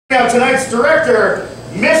Now tonight's director,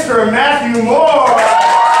 Mr. Matthew Moore.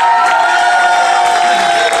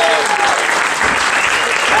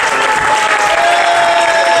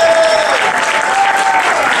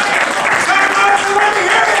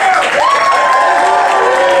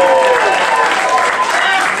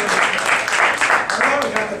 We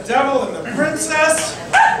got the devil and the princess.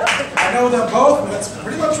 I know them both, and that's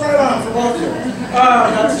pretty much right on for both of you.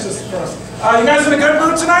 That's just gross. You guys in a good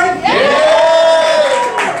mood tonight? Yeah!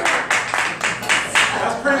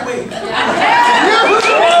 That's pretty weak. You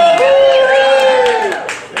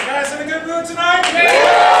guys in a good mood tonight?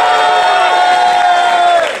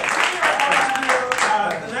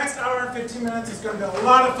 The next hour and 15 minutes is going to be a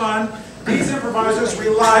lot of fun. These improvisers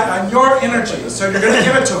rely on your energy, so you're going to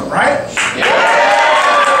give it to them, right?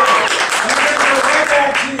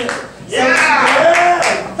 Yeah!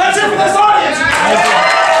 That's it for this audience!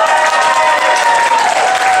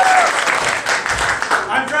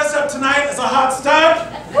 I'm dressed up tonight as a hot stud.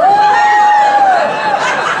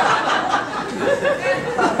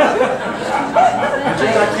 I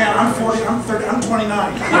think I can. I'm 40, I'm 30, I'm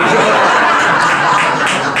 29.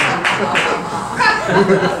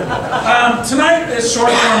 Tonight is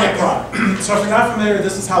short form improv. So if you're not familiar,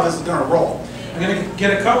 this is how this is going to roll. I'm going to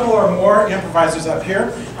get a couple or more improvisers up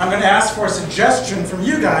here. I'm going to ask for a suggestion from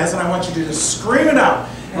you guys, and I want you to just scream it out.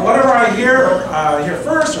 And whatever I hear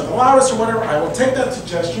first, or the loudest, or whatever, I will take that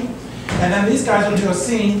suggestion, and then these guys will do a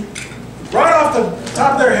scene right off the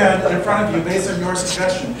top of their head in front of you based on your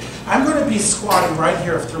suggestion. I'm going to be squatting right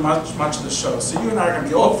here through much of the show, so you and I are going to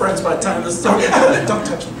be old friends by the time this is over. Don't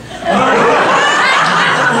touch me.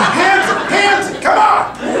 Hands, come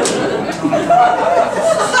on!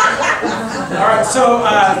 All right, so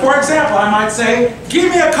for example, I might say,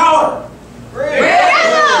 give me a color. Green.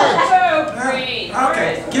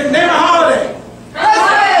 Okay, name a holiday.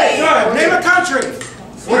 Good. Name a country.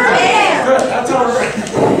 Good, that's all right.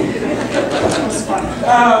 That was fun.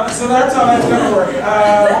 So that's how that's going to work.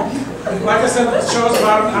 Like I said, the show is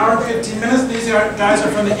about an hour and 15 minutes. These guys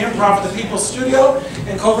are from the Improv at the People's Studio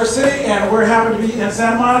in Culver City, and we're happy to be in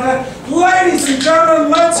Santa Monica. Ladies and gentlemen,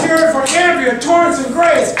 let's hear it for Andrea, Torrance, and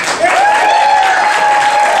Grace.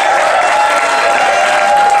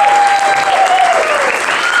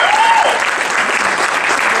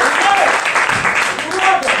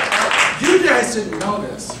 You guys didn't know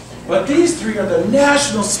this, but these three are the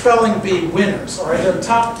National Spelling Bee winners. All right, they're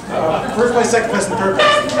top, first place, second place, and third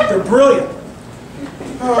place. They're brilliant.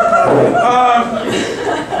 Oh, God.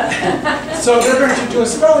 So they're going to do a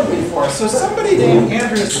spelling bee for us. So somebody named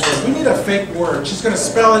Andrea says, we need a fake word. She's going to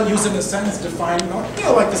spell it, use it in a sentence, define,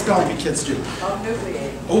 like the spelling bee kids do.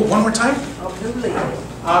 Obnubiate. Oh, one more time? Obnubiate.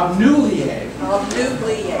 Obnubiate.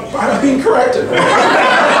 Obnubiate. I'm being corrected.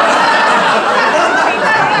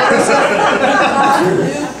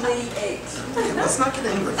 Let's not get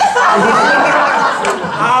angry.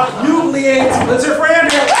 Obnubiate. Let's hear for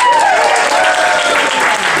Andrea.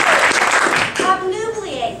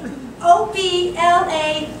 Obnubiate. O-B-L-A-G-N-I-A-T-E.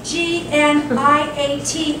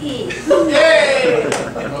 Yay!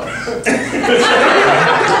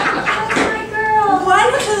 My girl.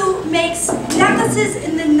 One who makes necklaces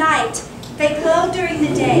in the night. They glow during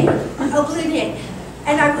the day. Obnubiate.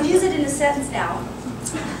 And I will use it in a sentence now.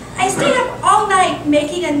 I stayed up all night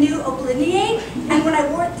making a new oblineate, and when I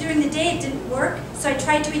wore it during the day, it didn't work, so I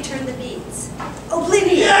tried to return the beads.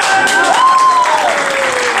 Oblineate! Yeah!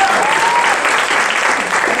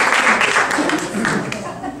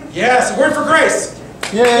 Yes, a word for Grace.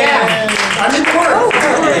 Yeah. I need the word.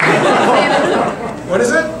 What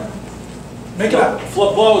is it? Make it up.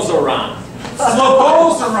 Flabozaron.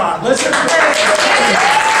 Flabozaron. Let's hear Grace.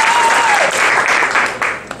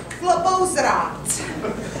 Flabozaron.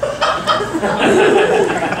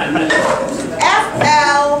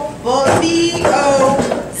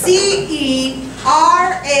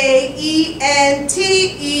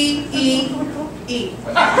 F-L-B-O-C-E-R-A-E-N-T-E-E-E.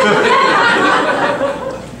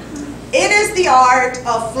 It is the art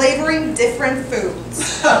of flavoring different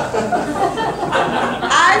foods.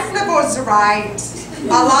 I flaborizate a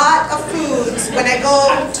lot of foods when I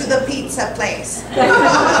go to the pizza place.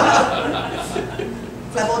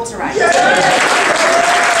 Flaborizate.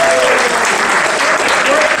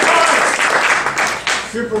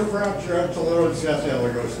 Super French absolute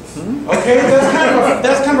Allegosis. Okay,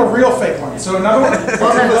 that's kind of a real fake one. So another one.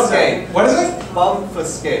 Bumfuscate. What is it?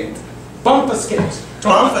 Bumfuscate. Bumpuscate.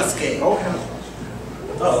 Bumfuscate. Oh, hell.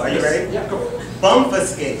 Oh, are you ready? Yeah, go.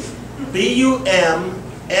 Bumfuscate.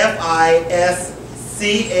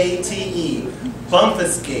 B-U-M-F-I-S-C-A-T-E.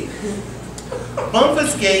 Bumfuscate.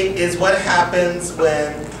 Bumfuscate is what happens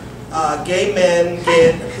when gay men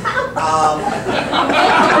get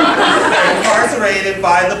incarcerated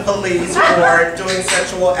by the police for doing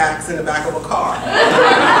sexual acts in the back of a car.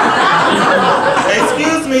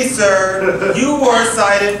 Excuse me, sir. You were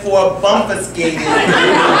cited for bumfuscating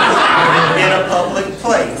in a public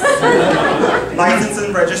place. License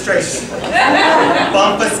and registration.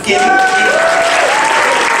 Bumfuscating.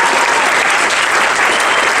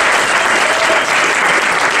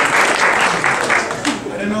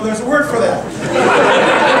 There's a word for that.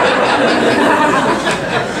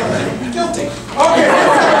 Guilty. Okay.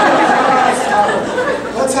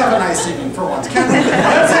 Let's have a nice evening for once.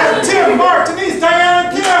 Let's have Tim, Mark, Denise, Diana,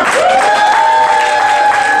 and Kim.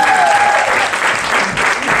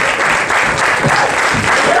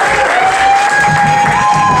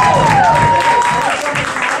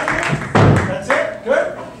 That's it.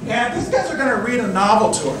 Good. And these guys are going to read a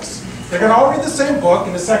novel to us. They're going to all read the same book.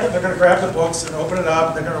 In a second, they're going to grab the books and open it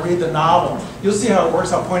up. They're going to read the novel. You'll see how it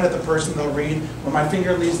works. I'll point at the person they'll read. When my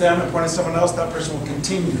finger leaves them and point at someone else, that person will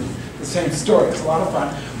continue the same story. It's a lot of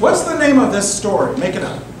fun. What's the name of this story? Make it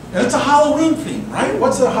up. And it's a Halloween theme, right?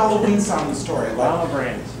 What's a Halloween sounding story? Like, Llama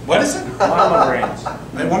brains. what is it? Llama brains.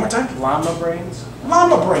 Wait, one more time. Llama brains.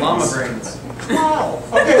 Llama brains. Llama brains. Wow.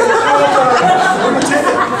 Okay,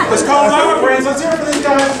 let's call it Llama brains. Let's hear it for these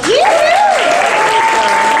guys.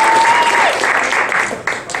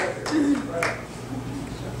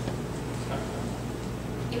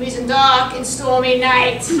 It was a dark and stormy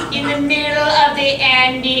night in the middle of the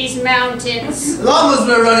Andes Mountains. Llamas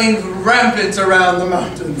were running rampant around the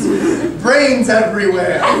mountains, brains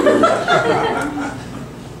everywhere.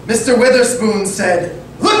 Mr. Witherspoon said,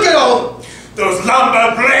 "Look at all Those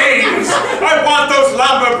llama brains! I want those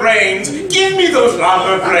llama brains! Give me those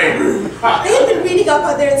llama brains! They have been reading up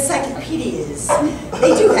on their encyclopedias.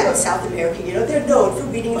 They do have in South America, you know, they're known for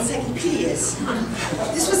reading encyclopedias.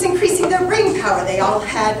 This was increasing their brain power. They all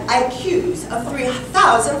had IQs of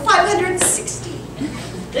 3,560.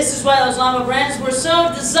 This is why those llama brains were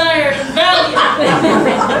so desired and valued.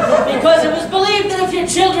 Because it was believed that if your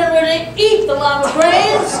children were to eat the llama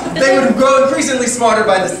brains, they would grow increasingly smarter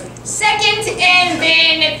by the second, and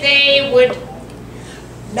then they would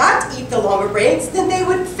not eat the llama brains, then they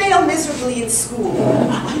would fail miserably in school.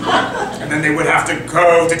 And then they would have to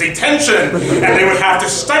go to detention, and they would have to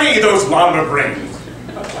study those llama brains.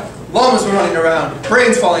 Llamas were running around,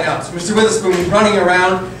 brains falling out. So Mr. Witherspoon running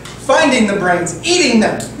around, finding the brains, eating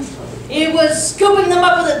them. He was scooping them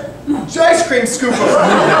up with a ice cream scooper.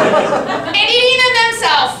 and eating them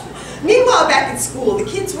themselves. Meanwhile, back at school, the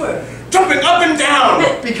kids were jumping up and down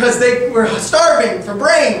because they were starving for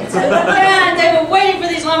brains. And they were waiting for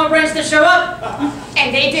these llama brains to show up,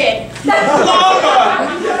 and they did.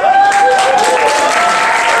 llama!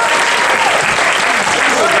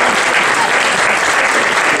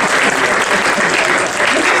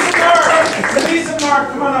 Denise and Mark,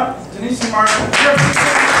 come on up. Denise and Mark.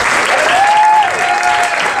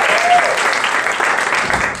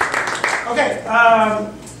 Okay.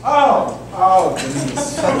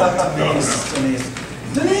 Denise.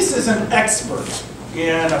 Denise is an expert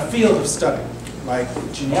in a field of study, like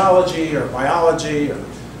genealogy or biology or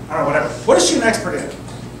I don't know, whatever. What is she an expert in?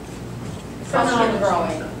 pumpkin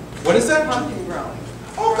growing. What is that? Pumpkin growing.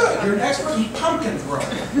 Oh, good. You're an expert in pumpkin growing.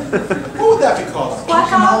 What would that be called? A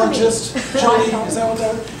pumpkinologist? Julie, is that what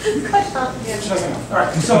that is? She doesn't know. All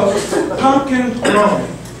right. So, pumpkin growing.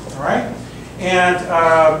 All right? And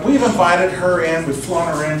we've invited her in. We've flown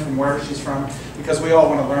her in from wherever she's from because we all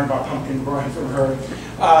want to learn about pumpkin growing from her.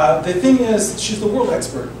 The thing is, she's the world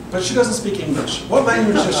expert, but she doesn't speak English. What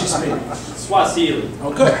language does she speak? Swahili.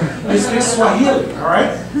 Oh, good. He speaks Swahili, all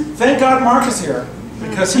right? Thank God Mark is here,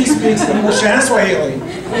 because he speaks English and Swahili.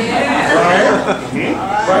 Yeah. Right?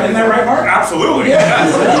 Right? Isn't that right, Mark? Absolutely. Yeah.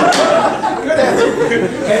 Good answer.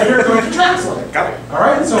 And you're going to translate. Got it. All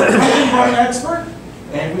right? So, pumpkin growing expert,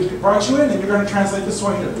 and we brought you in, and you're going to translate the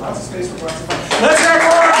Swahili. Lots of space for lots of fun. Let's hear it for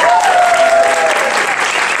Mark!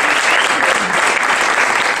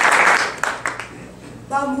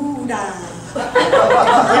 Bamuda.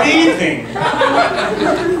 Good evening.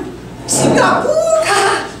 Singapore.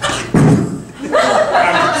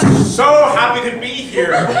 I'm so happy to be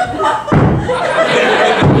here.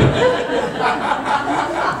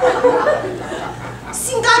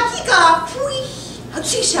 Singakika. Pui.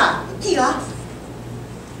 Hakshisha. Kira.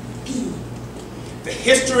 The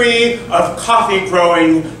history of coffee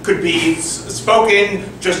growing could be spoken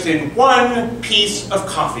just in one piece of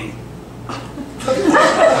coffee. So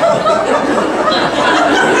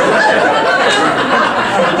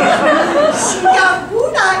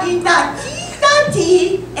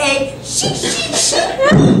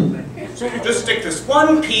you just stick this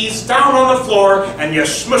one piece down on the floor and you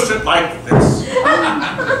smush it like this.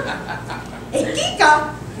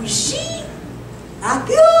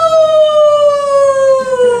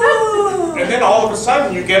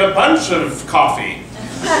 you get a bunch of coffee.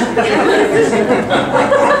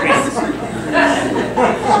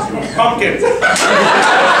 Pumpkin.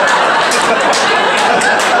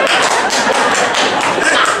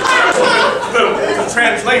 The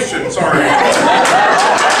translation, sorry.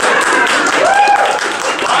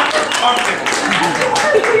 Pumpkin.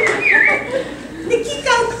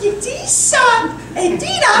 Nikita, Yidisha,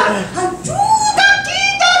 Edita,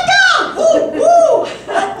 Aduda-dee-da-da, woo-woo,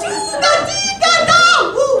 Aduda-dee-da-da,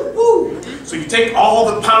 woo-woo. So you take all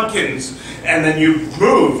the pumpkins and then you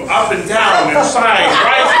move up and down and side,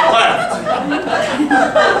 right and left.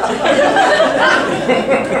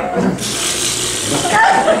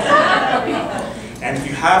 And if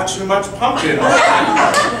you have too much pumpkin, it's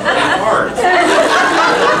hard.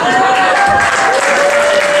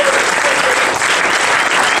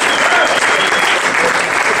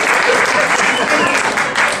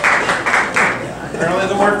 Apparently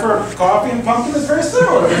the word for coffee and pumpkin is very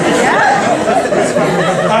similar.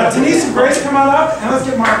 Denise and Grace, come on up, and let's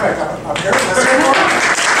get Mark back up here. Let's get Mark.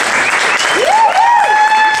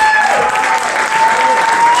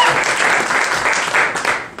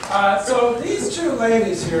 So these two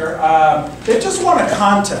ladies here, they just won a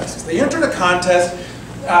contest. They entered a contest,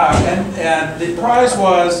 and the prize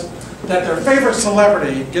was that their favorite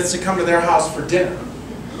celebrity gets to come to their house for dinner.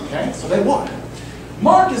 Okay, so they won.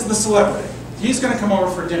 Mark is the celebrity. He's going to come over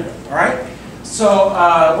for dinner, all right? So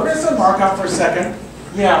we're going to send Mark out for a second.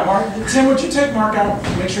 Yeah, Mark. Tim, would you take Mark out?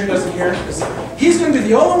 Make sure he doesn't hear it. He's going to be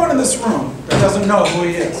the only one in this room that doesn't know who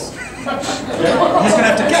he is. Okay? He's going to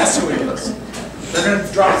have to guess who he is. They're going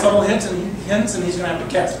to drop subtle hints, and he's going to have to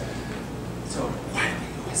guess. So,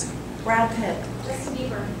 who is he? Brad Pitt. Justin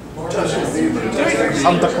Bieber.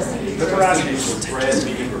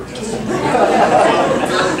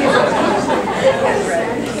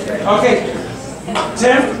 Okay,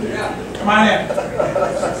 Tim, come on in.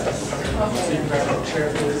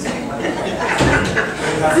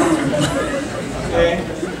 Okay,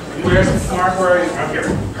 where's Mark? Where are you? I'm here.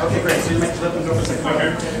 Okay, great. So you make the lip and go for a second.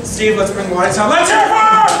 Okay. Steve, let's bring the lights on. Let's hear it for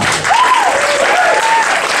Mark!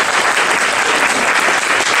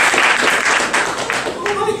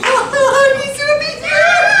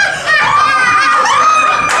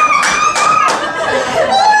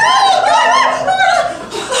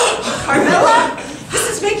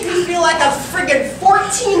 Like a friggin'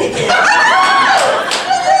 14 again.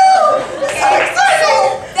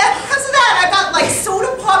 Because of that, I got like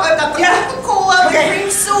soda pop, I got the Coca-Cola, the cream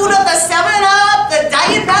soda, the 7-Up, the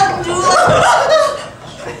Diet Mountain Dew.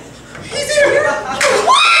 He's here. I'm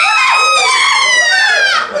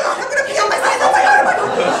gonna pee on myself. Oh my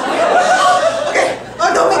god, Okay. Oh,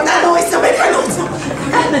 don't make that noise. Don't make that noise.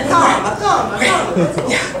 Calm.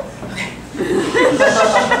 Yeah.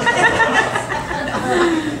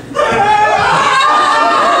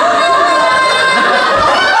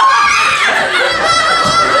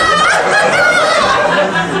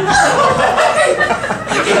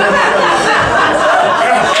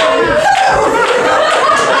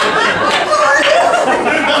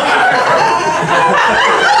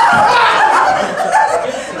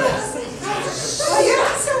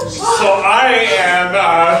 So I am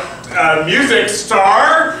a music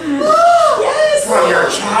star from your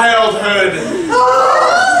childhood.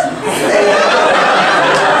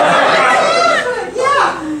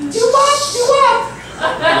 Yeah, do what?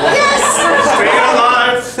 Yes!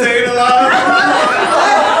 Stay alive.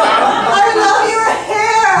 I love your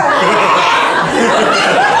hair!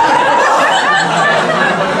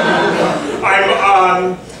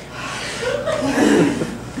 I'm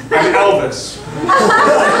Elvis.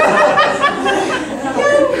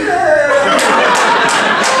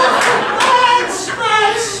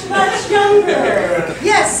 Much younger.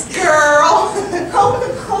 Yes, girl.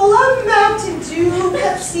 Coca-Cola, Mountain Dew,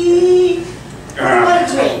 Pepsi. What do you want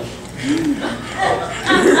to drink?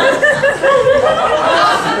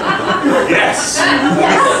 Yes.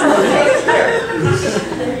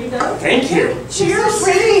 There you go. Thank you. Cheers,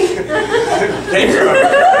 sweetie. Thank you.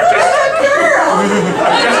 Girl.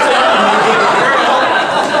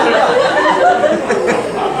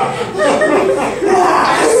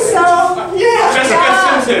 So, yeah. Jessica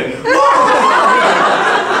Simpson.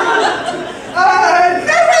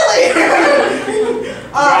 Not really.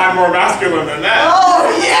 I'm more masculine than that. Oh,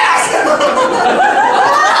 yes!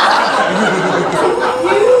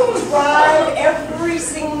 You drive every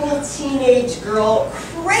single teenage girl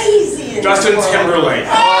crazy in Justin this world. Timberlake.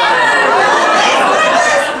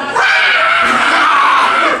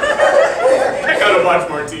 I gotta watch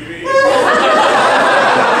more TV.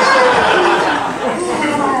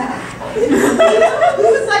 We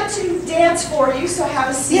would like to dance for you, so have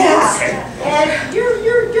a seat. Yes. And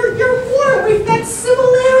you're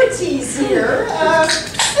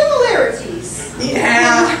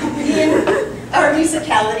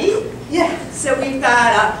musicality. Yeah. So we've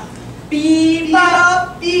got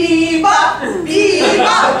bebop, bebop,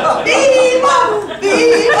 bebop, bebop, bebop,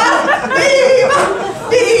 bebop,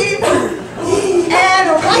 bebop, and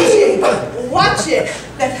watch it.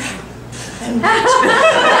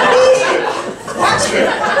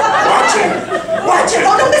 Watch it.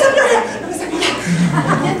 Oh, don't mess up your hair.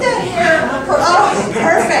 Get that hair. Oh,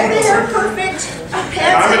 perfect. The hair perfect.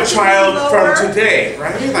 I'm a child from today,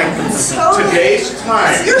 right? Like today's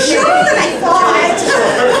time. You're shorter than I thought.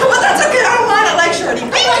 Well, that's okay. I don't mind a lecture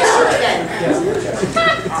anymore. Be like short then.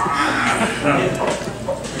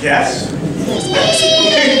 Yes.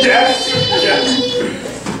 Yes. Yes.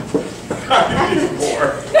 I need more.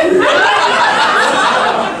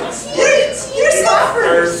 You're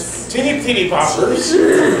suffering. Teeny poppers.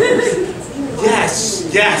 Yes,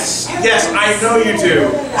 yes, yes, I know you do.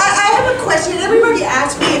 I have a question. Everybody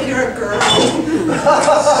asks me if you're a girl. Are you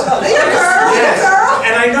a girl? Yes. A girl?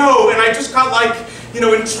 And I know, and I just got like, in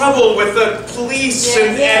trouble with the police,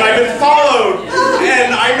 and I've been followed,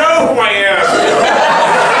 and I know who I am.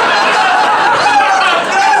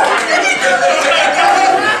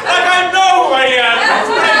 Like I know who I am.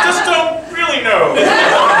 I just don't really know.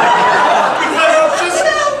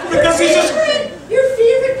 Because he's just. Your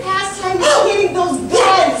favorite pastime is hitting those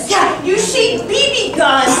guns. Yeah, you shoot BB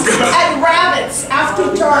guns at rabbits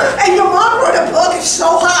after dark. And your mom wrote a book. It's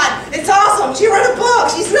so hot. It's awesome. She wrote a book.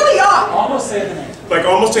 She's really young. Almost say the name. Like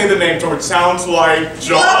almost saying the name, so it sounds like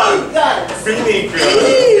John. BB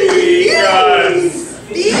guns.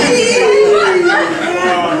 BB guns.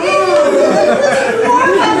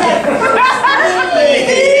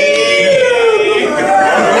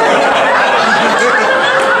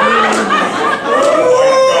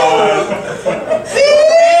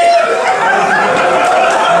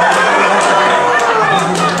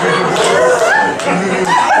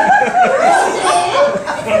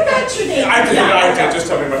 Just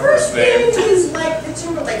tell me my first name. He's like the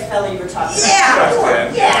Timberlake fella you were talking about.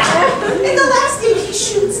 Yeah. Yeah. And the last name he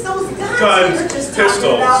shoots those guns. Guns, we were just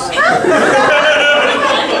pistols. talking about.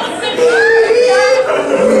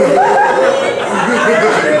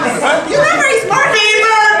 You remember he's Mark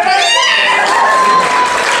Bieber?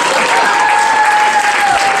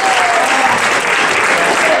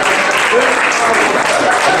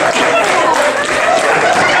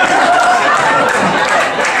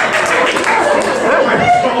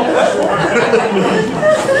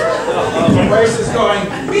 The voice is going,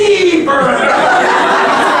 Bieber!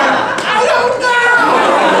 I don't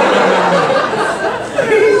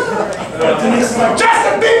know. Denise is like,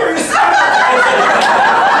 Justin Bieber, you son of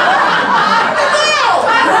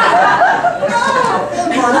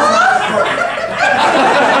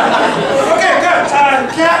Okay, good.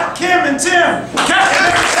 Kat, Kim, and Tim. Kat, Kim,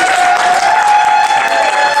 and Tim.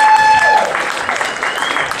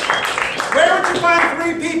 Where would you find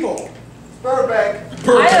 3 people? Burbank.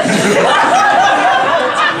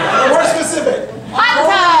 More specific. Hot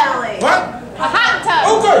tub. What? A hot tub.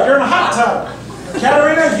 Oh, good. You're in a hot tub.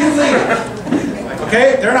 Katarina, you lead. Okay,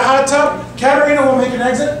 they're in a hot tub. Katarina will make an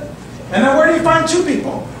exit. And then where do you find 2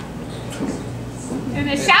 people? In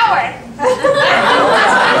the shower.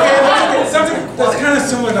 Okay, something that's kind of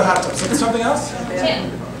similar to hot tub. So something else?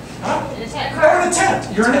 Tent. Huh? In a tent. Oh, in a tent.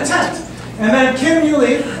 You're in a tent. And then Kim, you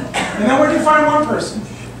leave. And then where do you find 1 person?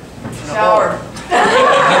 Shower.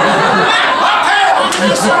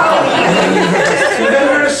 So then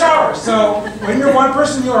we're in a shower. So when you're 1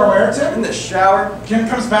 person, you are where, Tim? In the shower. Kim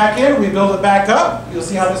comes back in. We build it back up. You'll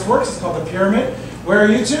see how this works. It's called the pyramid. Where are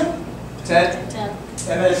you 2? Tent.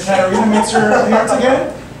 And then Katarina makes her appearance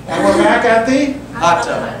again. And we're back at the Hot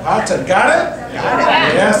tub. hot tub. Got it? Got it.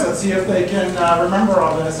 Yes, let's see if they can remember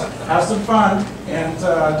all this. Have some fun. And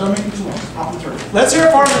don't make it too long. Hop them through. Let's hear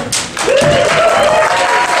it for them.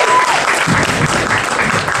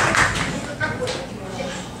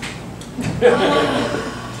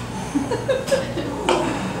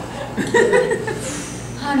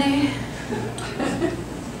 Honey,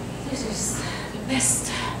 this is the best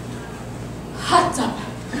hot tub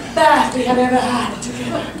bath we have ever had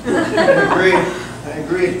together. I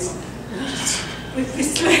agree. With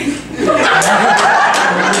this lady.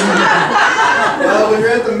 Well, when you're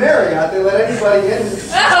at the Marriott, they let anybody in.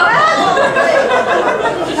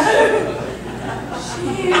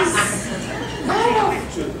 She's kind of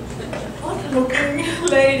good-looking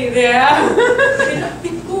lady there with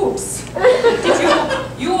big boobs. Did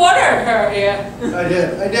you order her here? I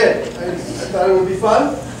did. I thought it would be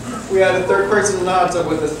fun. We had a 3rd person in the hot tub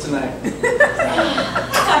with us tonight.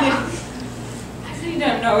 Honey, I really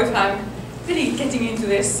don't know if I'm really getting into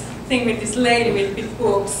this thing with this lady with big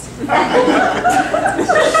boobs. Not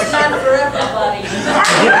for everybody.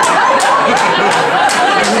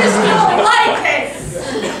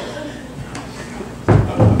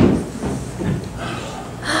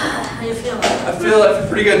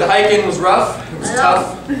 pretty good. The hike-in was rough. It was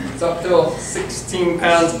tough. It's uphill, 16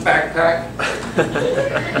 pounds backpack.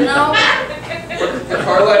 You know, But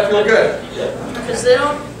Carla, I feel good. because they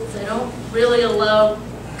don't really allow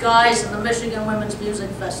guys in the Michigan Women's Music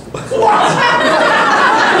Festival. I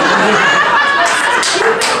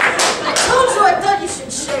told you I thought you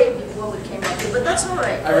should shave before we came up here, but that's all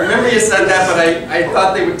right. I remember you said that, but I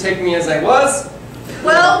thought they would take me as I was.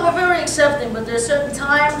 Well, we're very accepting, but there's certain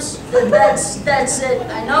times that's it.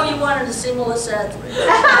 I know you wanted to see Melissa Etheridge.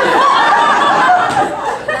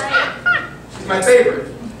 She's my favorite.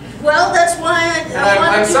 Well, that's why And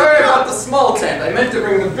I'm sorry about the small tent. I meant to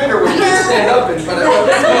bring the bigger one you can stand up in, but I thought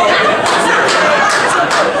the small tent.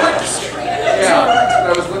 Yeah, that's what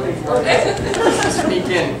I was looking for. Sneak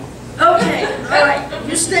in. Okay, all right.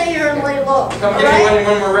 You stay here and lay low. Come get me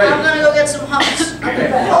when we're ready. I'm gonna go get some hummus. I'll be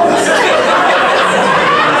back.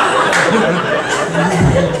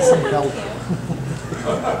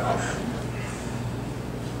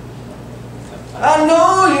 I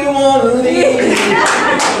know you want to leave,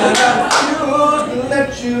 and I choose to let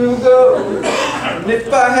you go. And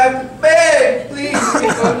if I have to beg, please, for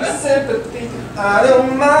your sympathy, I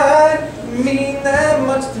don't mind. You mean that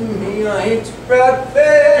much to me. I ain't too proud to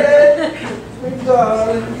beg. Sweet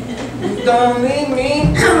darling, you don't leave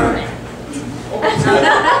me. I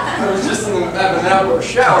was just in having an outdoor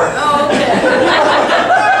shower. Oh, okay.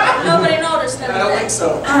 Nobody noticed that. I don't think so.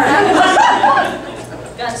 All right.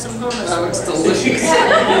 Got some hummus. That looks delicious. Go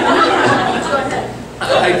ahead.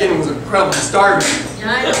 Hiking was incredibly starving.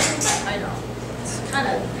 Yeah, I know. It's kind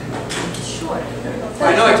of short.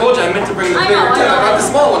 I know, I told you I meant to bring the I bigger know. tent. I brought the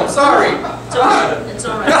small one. I'm sorry. It's all right. It's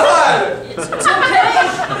all right. God! It's okay.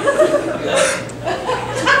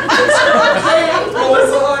 It's okay. Oh,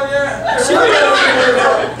 it's on yet? Sure. We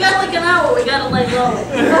got like an hour. We gotta lay low.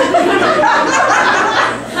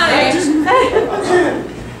 Hi.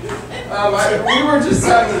 We were just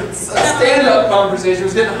having a stand-up conversation. It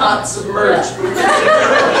was getting hot, submerged.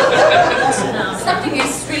 Something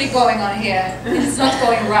is really going on here. It's not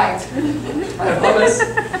going right. I have hummus.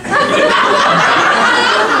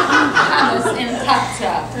 Hummus in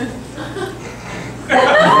Tatra.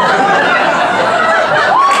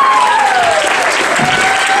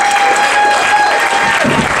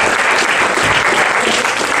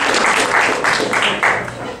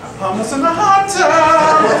 Hummus in the hot tub.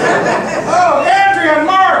 Oh, Andrea and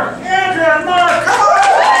Mark. Andrea and Mark, come on.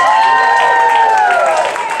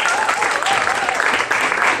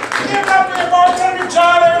 Give it up for your bartender,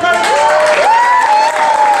 John, everybody.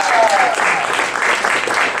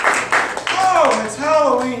 Oh, it's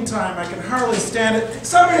Halloween time. I can hardly stand it.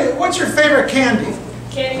 Somebody, what's your favorite candy?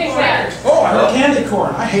 Candy corn. Oh, I love candy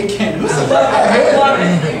corn. I hate candy. Who said that? I hate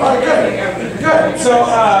it. Oh, good. Good. So,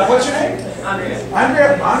 what's your name? Andrea.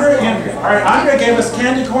 Andrea. All right, Andrea gave us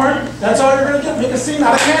candy corn. That's all you're going to get. Make a scene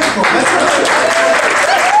out of candy corn. That's it.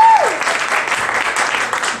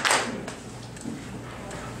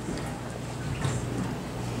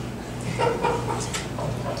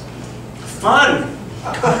 Fun.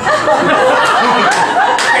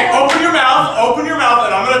 Okay, open your mouth,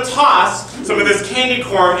 and I'm going to toss some of this candy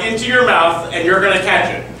corn into your mouth, and you're going to catch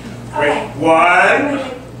it. Okay. Wait, one,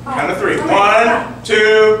 count of three. 1,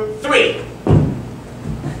 2, 3.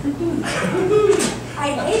 I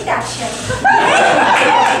hate that shit. I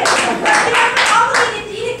probably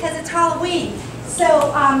didn't eat it because it's Halloween. So,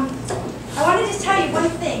 I wanted to tell you one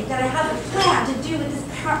thing, that I have a plan to do with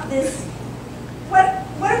this. What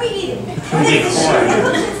are we eating? What is this shit?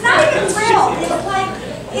 It's not even real.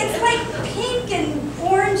 It's like pink and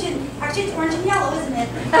orange and, actually it's orange and yellow, isn't it?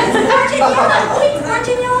 It's orange and yellow. Who eats orange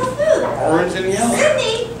and yellow food? Orange and yellow.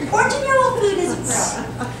 Sydney, orange and yellow food is gross.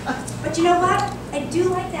 But you know what? I do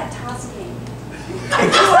like that toss game. I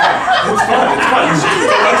do like that. It's fun.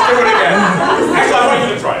 Let's do it again. Actually, I want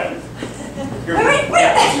you to try it. Wait.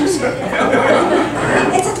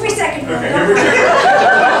 It's a 3-second rule. Okay, here we go.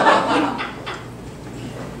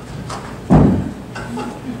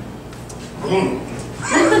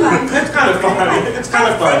 It's kind of fun. I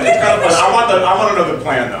want to know the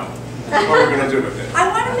plan, though. What we're going to do with it. I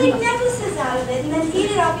want to make necklaces out of it and then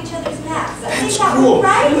eat it off each other's necks. I think that Cool. would,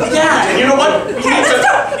 right? Yeah, and you know what? Okay,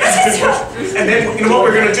 let's do it. And then you know what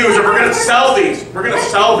we're going to do is we're going to sell these. We're going to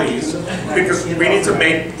sell these because we need to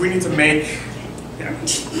make. Yeah.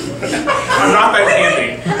 I'm not that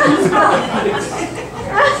handy.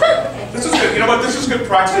 This is good. You know what? This is good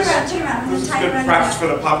practice. Turn around. This is good practice for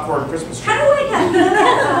the popcorn Christmas tree. Kind of like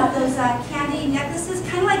those candy necklaces,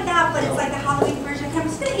 kind of like that, but it's like the Halloween version. I'm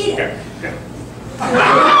just going to eat it. Okay. Okay.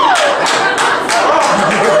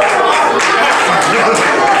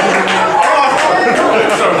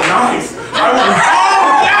 That's so nice.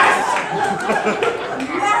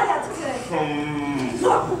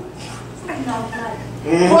 I'm not blood.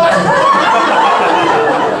 What?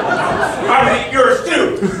 I mean, you're a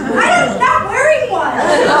suit. I'm not wearing one.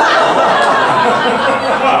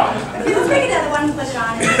 Let's make another one and put it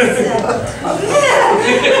on. This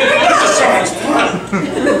is so much fun.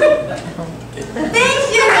 Thank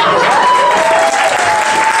you.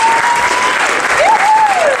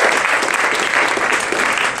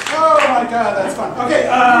 Oh my God, that's fun. Okay,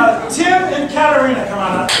 Tim and Katarina, come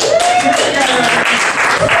on up. Tim and Katarina.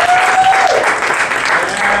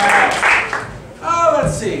 Yeah. Oh,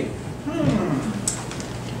 let's see.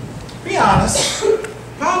 Be honest.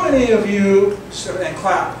 How many of you, and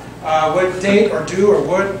clap, would date or do or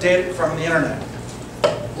would date from the internet?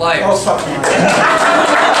 Liars. Oh, something like that.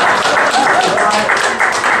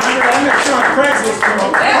 I'm going to show on Craigslist. Come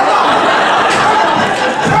on.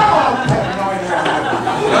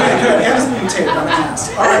 Okay, good. Anna's being taped on the ass.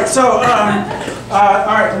 All right, so, all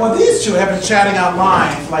right. Well, these two have been chatting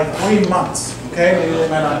online for like 3 months. Okay, maybe they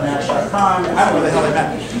met on Match.com. I don't know where the hell they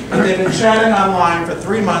met. But they've been chatting online for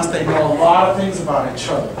 3 months. They know a lot of things about each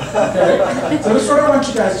other. Okay, so this is what I want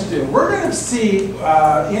you guys to do. We're going to see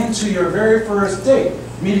into your very first date,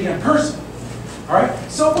 meeting in person. All right.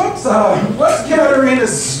 So what's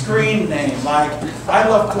Katarina's screen name? Like I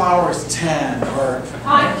Love Flowers 10 or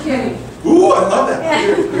Hot kitty. Ooh, I love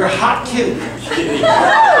that. You're a hot kitty.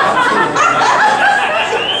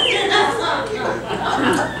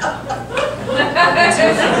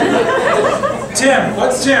 Tim,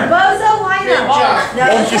 what's Tim? Bozo lineup.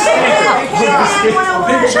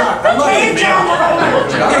 Big Jock. I love Big Jock.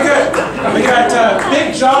 Okay, good. We got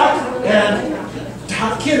Big Jock and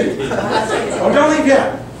Hot Kitty. Oh, don't leave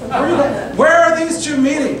yet. Where are these two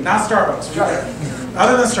meeting? Not Starbucks.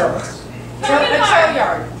 Other than Starbucks. A tow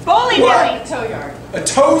yard. Bowling alley. A tow yard. A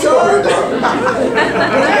tow yard? They're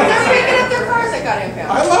picking up their cars that got impounded.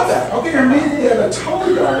 I love that. Okay, you're meeting at a tow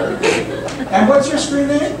yard. And what's your screen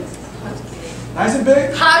name? Nice and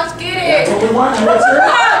big? Hot kitty. That's what we want. And what's yours?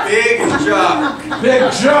 Big Jock.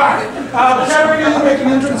 Big Jock. Katarina, you make an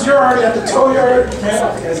entrance. You're already at the tow yard. Okay.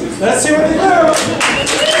 Let's see what they do.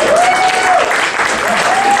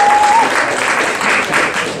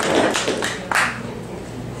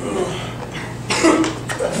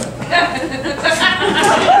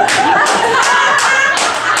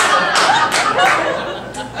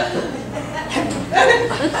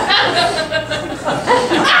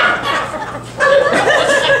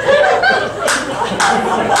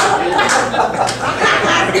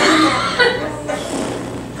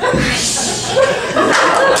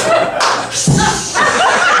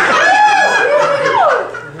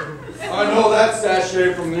 I know that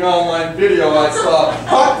sachet from the online video I saw.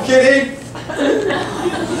 Hot kitty!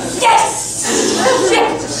 Yes!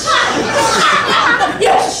 Yes!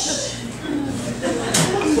 Yes!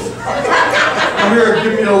 Come here and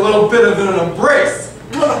give me a little bit of an embrace.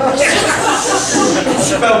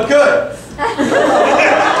 Felt good.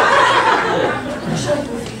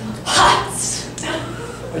 Hot!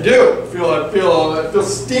 I do. I feel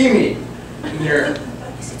steamy in here.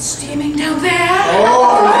 Is it steaming down there?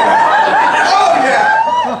 Oh yeah! Oh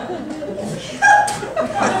yeah!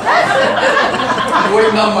 I'm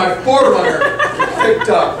waiting on my forerunner. Picked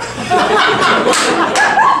up.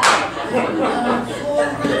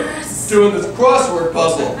 Doing this crossword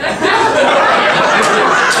puzzle.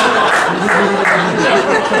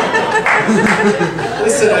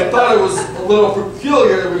 Listen, I thought it was a little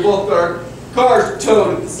peculiar that we both got our cars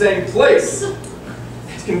towed at the same place.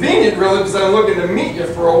 It's convenient, really, because I'm looking to meet you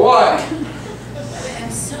for a while.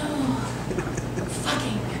 And so,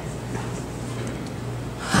 fucking.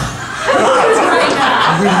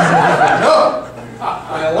 No,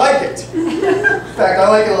 I like it. In fact, I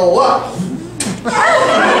like it a lot. I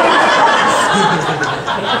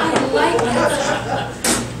like that.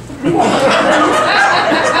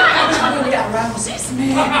 It arouses me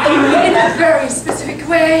in a very specific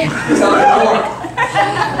way. Tell me more.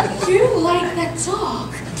 You like that talk.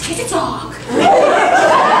 Kitty talk. I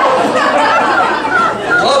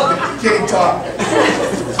love the kitty talk.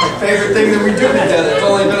 It's my favorite thing that we do together. It's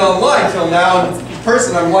only been online till now, and in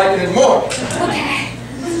person I'm liking it more. Okay,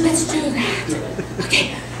 let's do that.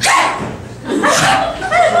 Okay.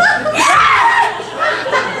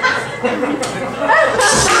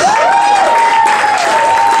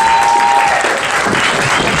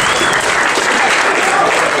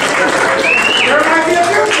 There might be a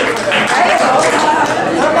future for that.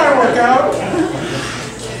 That might work out.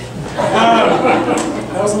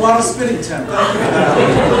 That was a lot of spitting, Tim. Thank you for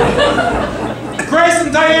that. Grace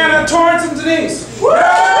and Diana, Torrance and Denise.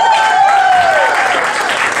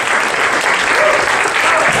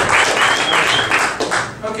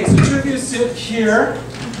 Okay, so two of you sit here,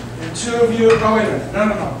 and 2 of you, oh wait a minute,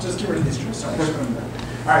 no, just get rid of these chairs, sorry. All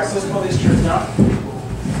right, so let's pull these chairs down.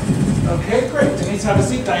 Okay, great. Denise, have a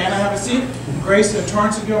seat. Diana, have a seat. Grace and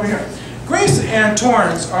Torrance will be over here. Grace and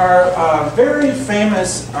Torrance are very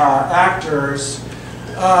famous actors,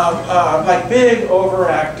 like big over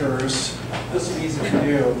actors. This will be easy for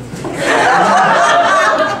you.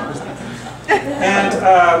 And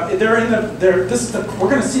we're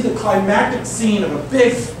going to see the climactic scene of a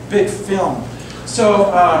big film.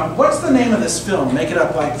 So, what's the name of this film? Make it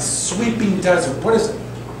up, like Sweeping Desert. What is it?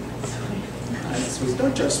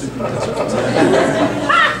 Don't judge Sweeping Desert.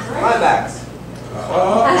 Climax.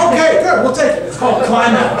 Okay, good. We'll take it. It's called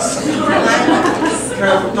Climax.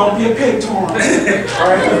 Careful, don't be a pig, Torrance.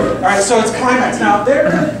 All right. So it's Climax. Now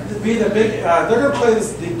they're going to be the big. They're going to play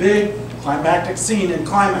the big climactic scene in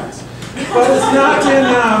Climax, but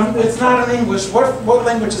it's not in English. What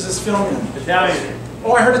language is this film in? Italian.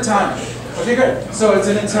 Oh, I heard Italian. Okay, good. So it's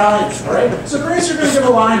in Italian, right? So Grace, you're going to give a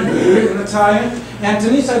line in Italian, and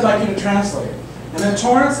Denise, I'd like you to translate. And then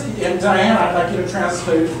Torrance and Diana, I'd like you to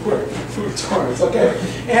translate for Torrance, okay?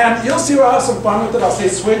 And you'll see we'll have some fun with it. I'll say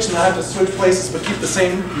switch, and I have to switch places, but keep the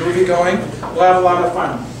same movie going. We'll have a lot of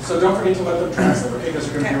fun. So don't forget to let them translate, okay? Because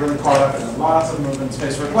you're going to be really caught up in it. Lots of movement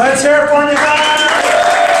space work. Let's hear it for you guys!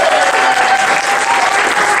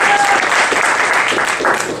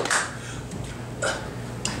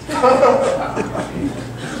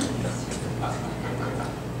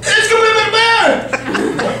 It's Commitment Man!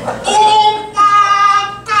 Oh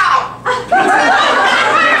my God!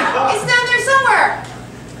 It's down there somewhere.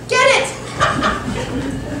 Get it.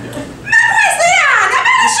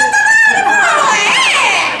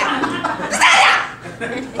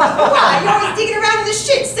 Why, you're always digging around in the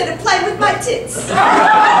shit instead of playing with my tits.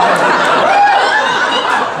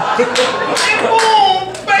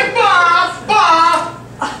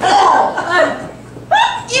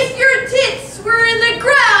 If your tits were in the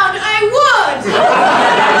ground, I would.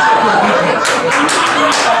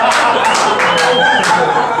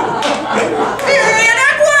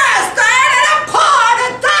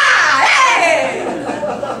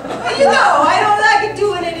 You know, I don't like it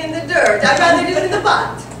doing it in the dirt. I'd rather do it in the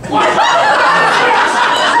butt. But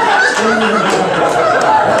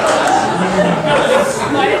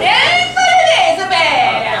it is a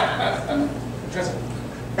bad.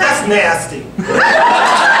 That's nasty.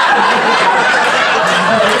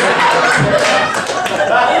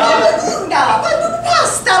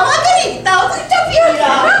 Pasta, margarita,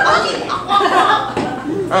 tapioca.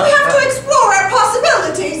 We have to explore our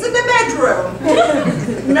possibilities in the bedroom.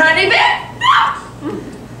 Nutty bit?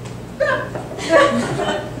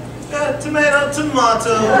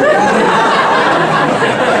 Tomato.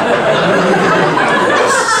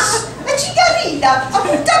 A cigarrina, a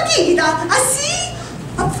puttachina, a sì,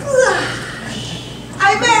 a flash.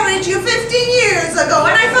 I married you 15 years ago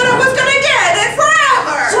and I thought I was going to get it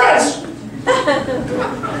forever.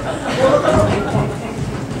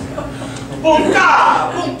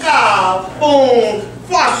 Bunka, boom,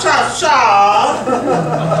 fwa-sha-sha.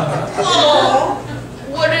 Oh,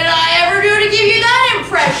 what did I ever do to give you that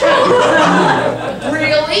impression?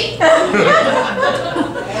 Really?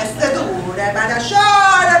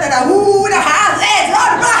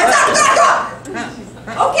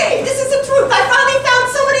 Okay, this is the truth. I finally found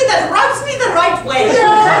somebody that rubs me the right way.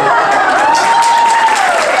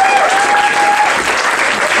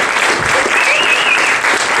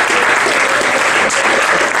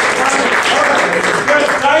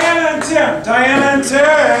 Diana and Tim.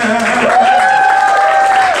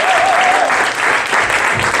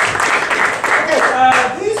 Okay,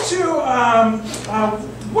 these two,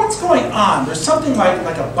 what's going on? There's something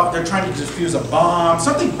like a bomb. They're trying to defuse a bomb.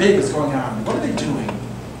 Something big is going on. What are they doing?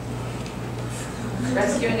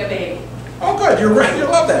 Rescuing a baby. Oh, good. You're right. You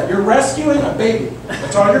love that. You're rescuing a baby.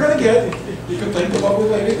 That's all you're going to get. You can thank the lovely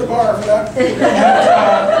lady at the bar for that. And,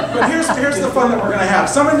 but here's the fun that we're going to have.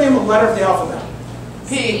 Somebody name a letter of the alphabet.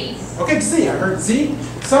 P. Okay, Z. I heard Z.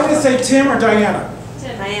 Somebody say Tim or Diana.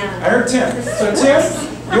 Diana. I heard Tim. So Tim,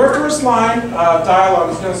 your first line of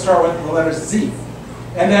dialogue is going to start with the letter Z.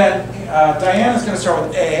 And then Diana's going to start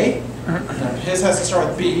with A. His has to start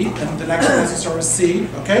with B. And the next one has to start with C.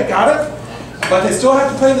 Okay, got it? But they still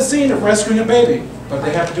have to play the scene of rescuing a baby. But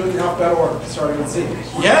they have to do it in alphabetical order, starting with Z.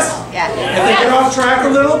 Yes? Yeah. If they get off track a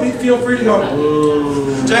little, feel free to go,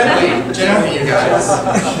 boo. Gently, you guys. Yes,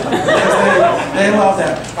 they love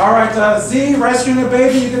that. All right, Z, rescuing a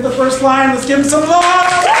baby, you get the first line. Let's give him some love.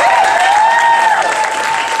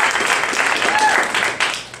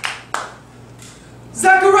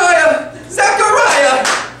 Zachariah!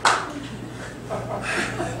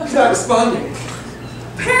 He's not responding.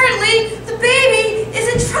 Apparently,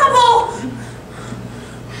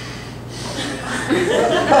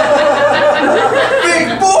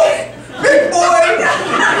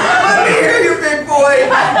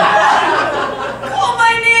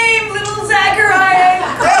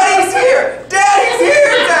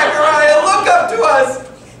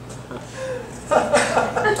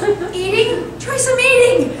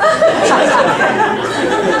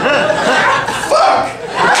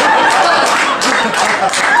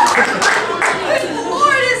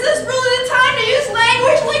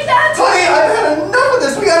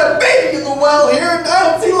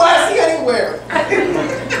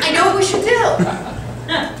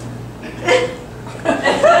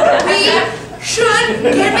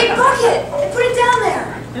 bucket and put it down there.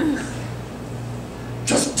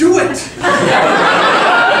 Just do it!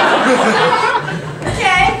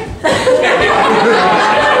 Okay.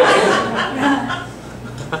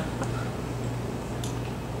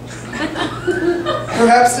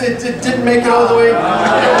 Perhaps it didn't make it all the way.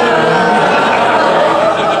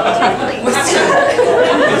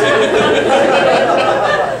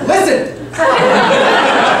 Listen!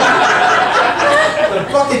 The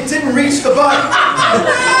bucket didn't reach the butt.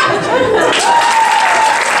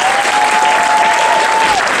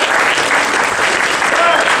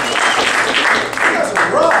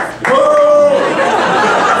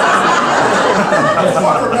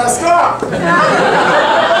 Messed up.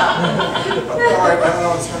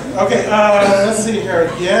 Okay, let's see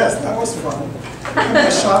here. Yes, that was fun. I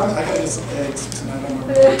gotta get some eggs tonight.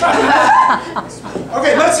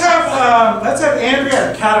 Okay, let's have Andrea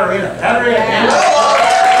and Katarina. Andrea and Andrea.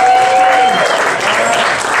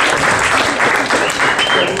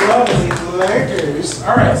 Lovely ladies.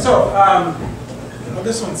 All right, so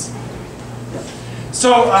this one's.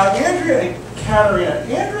 So Andrea and Katarina.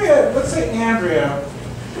 Andrea, let's say Andrea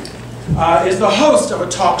is the host of a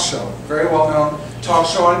talk show, very well-known talk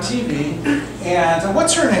show on TV. And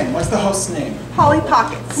what's her name? What's the host's name? Polly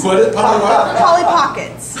Pockets. What is Polly what? Polly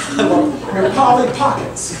Pockets. You're Polly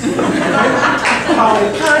Pockets.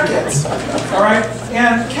 Polly Pockets. All right.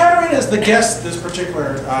 And Katarina is the guest this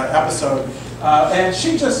particular episode, and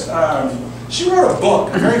she just she wrote a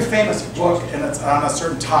book, a very famous book, and it's on a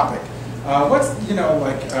certain topic. What's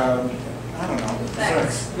I don't know.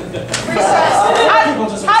 Sex. People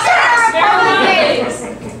just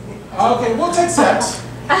okay, we'll take sex.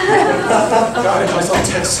 God, it was all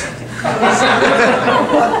sex. And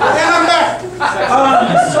I'm back.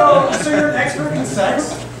 So you're an expert in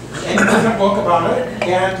sex, and you wrote a book about it.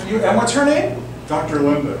 And what's her name? Dr.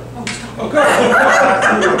 Linda. Oh, good.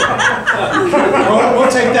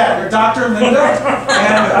 We'll take that. You're Dr. Linda,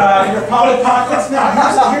 and you're Polly Pockets. Now,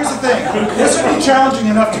 here's the thing. This would be challenging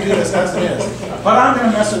enough to do this as it is, but I'm going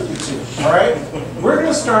to mess with you too. All right? We're going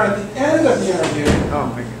to start at the end of the interview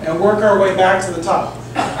and work our way back to the top.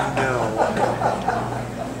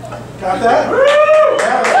 Got that?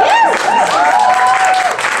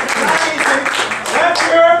 Let's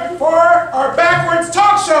hear it for our backwards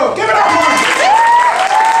talk show. Give it up, Mark.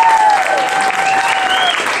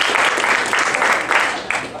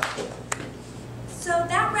 So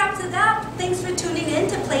that wraps it up. Thanks for tuning in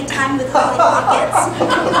to Playtime with Polly Pockets.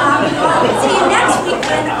 See you next week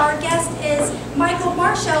when our guest is Michael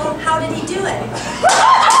Marshall. How did he do it?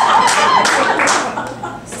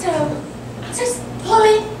 So, just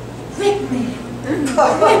Polly, whip me.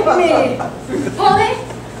 Whip me. Polly?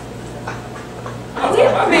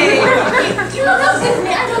 Whip me. You don't whip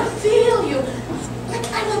me, I don't feel you. Like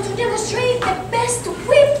I want to demonstrate the best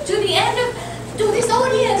whip to the end of, to this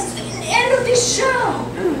audience, the end of this show.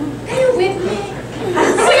 Can you whip me?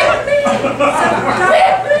 Whip me.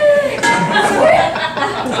 Whip me.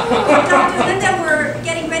 Dr. Linda, we're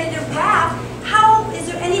getting ready to wrap. Is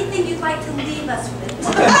there anything you'd like to leave us with?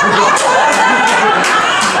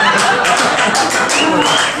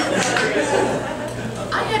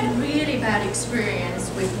 I had really bad experience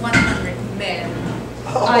with 100 men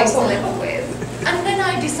I slept with. And then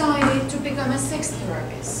I decided to become a sex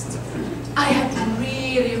therapist. I had a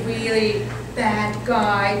really, really bad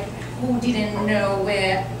guy who didn't know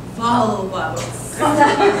where vulva was.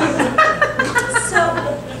 So,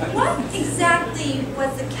 what exactly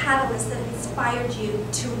was the catalyst that inspired you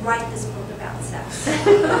to write this book about sex?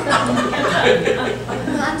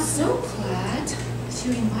 Well, I'm so glad that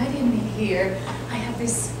you invited me here. I have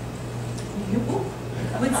this new book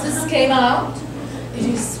which just came out. It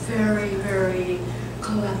is very, very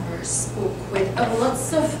glamorous book with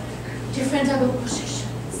lots of different type of positions.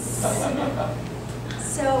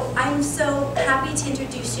 So I'm so happy to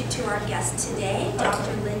introduce you to our guest today,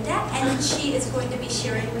 Dr. Linda, and she is going to be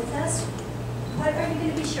sharing with us. What are you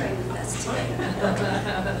going to be sharing with us today?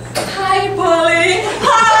 Hi, Polly.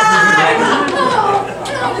 Hi.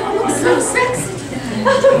 No, you look so sexy today.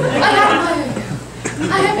 I admire you.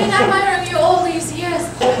 I have been admiring you all these years.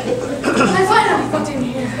 I finally got in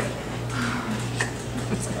here.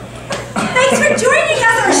 Thanks for joining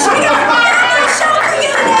us. Our show for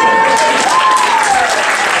you today.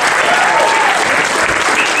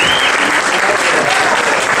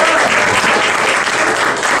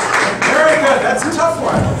 That's a tough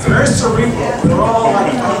one. It's very cerebral. We're all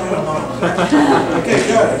like, okay,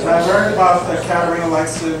 good. I learned about that Katarina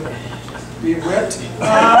likes to be whipped.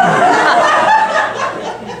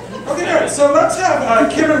 Okay, good. So let's have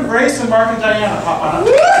Kim and Grace and Mark and Diana hop on up.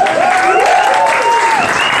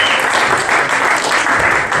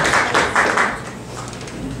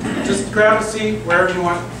 grab a seat wherever you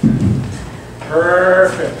want.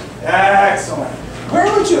 Perfect. Excellent. Where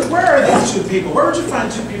are these two people? Where would you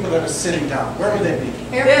find two people that are sitting down? Where would they be?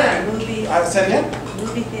 Movie. Say it again?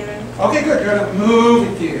 Movie theater. Okay, good. You're at a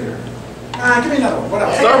movie theater. Give me another one. What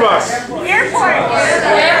else? Starbucks. Airport.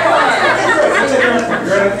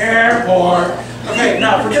 You're at an airport. Okay,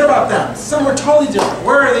 now forget about them. Somewhere totally different.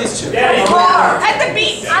 Where are these two? Yeah, At the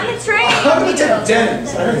beach. On the train. I'm going to take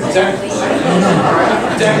Denny's. I heard Denny's.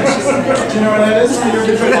 Denny's. Do you know where that is?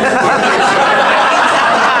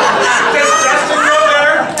 Does Justin go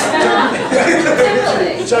there?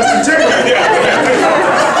 Justin Timberlake. Yeah.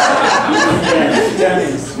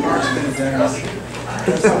 Denny's. Mark's been to Denny's.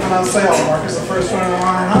 There's something on sale. Mark is the first one in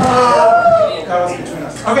line. That was between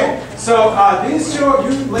us. Okay, so these two,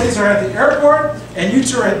 you ladies are at the airport, and you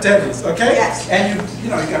two are at Denny's, okay? Yes. And you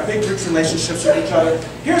got big, rich relationships with each other.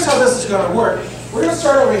 Here's how this is going to work. We're going to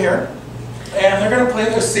start over here, and they're going to play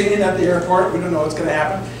their scene at the airport. We don't know what's going to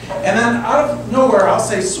happen. And then out of nowhere, I'll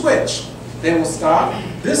say switch. They will stop.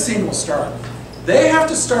 This scene will start. They have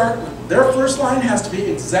to start, their first line has to be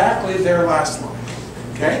exactly their last line,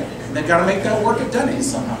 okay? And they've got to make that work at Denny's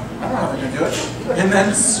somehow. I don't know how they're going to do it. And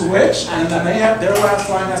then switch, and then they have their last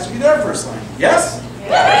line has to be their first line. Yes?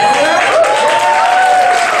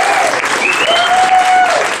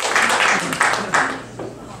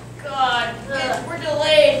 God, we're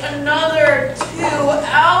delayed another 2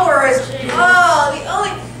 hours. Oh,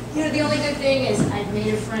 the only good thing is I've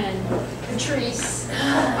made a friend, Patrice.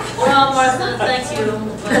 Well, Martha, thank you.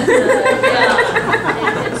 But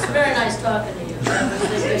yeah, it's very nice talking to you.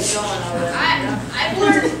 This going already. I've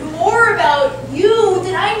learned more about you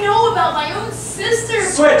than I know about my own sister.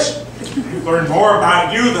 Switch. I've learned more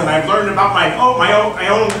about you than I've learned about I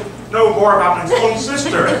know more about my own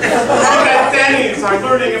sister. I'm at Denny's. I'm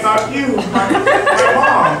learning about you, my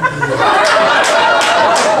mom.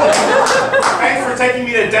 Thanks for taking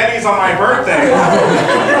me to Denny's on my birthday.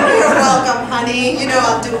 You're welcome, honey. You know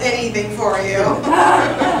I'll do anything for you.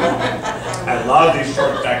 I love these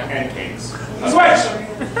short deck pancakes. Switch.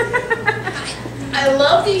 I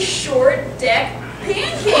love these short deck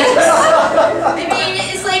pancakes. I mean,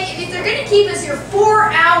 it's like if they're going to keep us here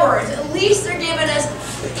 4 hours, at least they're giving us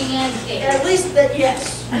pancakes. At least that,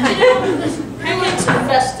 yes. You know, pancakes are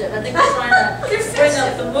festive. I think we're trying to bring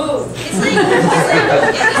up the mood. It's like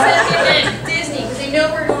Disney, because they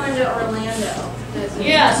know we're going to Orlando.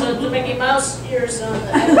 Yeah, so the Mickey Mouse ears on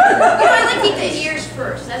the... I like to keep the ears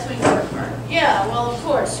first. That's my favorite part. Yeah, well, of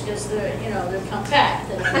course, because they're compact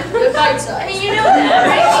and they're bite-sized. I mean, you know that,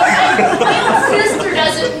 right? My own sister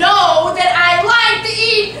doesn't know that I like to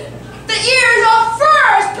eat the ears off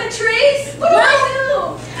first, Patrice. What do I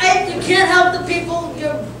do? You can't help the people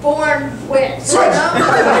you're born with. Switch.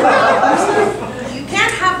 You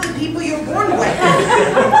can't have the people you're born with.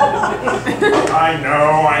 I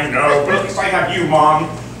know, but at least I have you, Mom.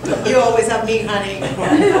 You always have me, honey.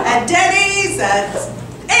 At Denny's, at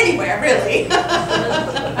anywhere, really.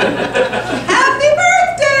 Happy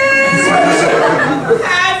birthday!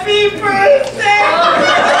 Happy birthday!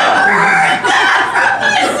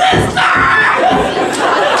 My sister!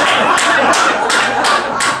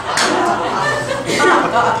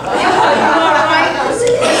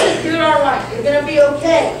 You're all right. You're going to be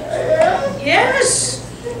okay. Yes.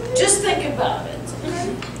 Just think about it.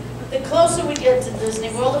 The closer we get to Disney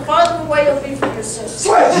World, the farther away you'll be from your sister.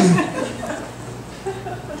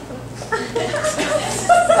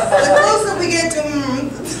 The closer we get to...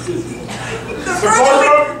 The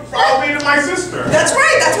closer I'll be to my sister. That's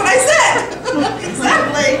right, that's what I said.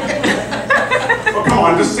 Exactly. Well, come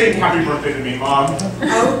on, just sing happy birthday to me, Mom.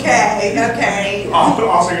 Okay.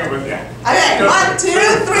 I'll sing it with you. Okay, 1, 2,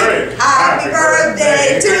 3. Happy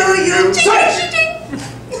birthday to you. Happy birthday to you.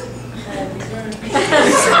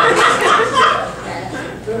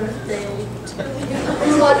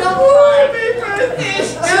 Oh, don't cry.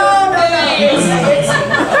 No,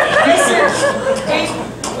 listen,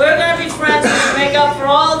 we're going to be friends to make up for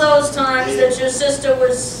all those times that your sister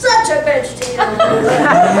was such a bitch to you.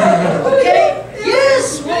 Okay?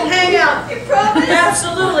 Yes, we'll hang out. You promise?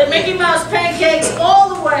 Absolutely. Mickey Mouse pancakes all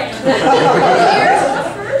the way. Ears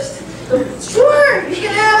first? Sure, you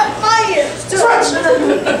can have my ears too.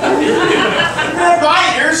 My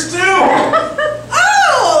ears too.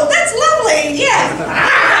 Oh, that's lovely. Yeah.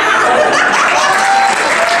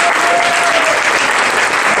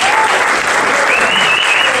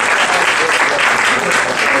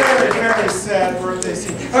 Very sad birthday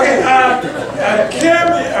scene. Okay,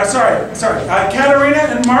 Katarina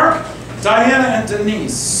and Mark, Diana and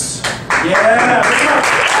Denise. Yeah.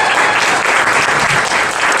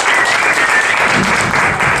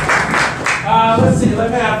 let's see.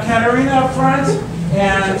 Let's have Katerina up front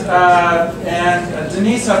and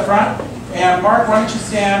Denise up front. And Mark, why don't you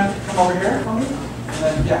stand? Come over here for me. And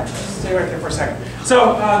then, yeah, stay right there for a second.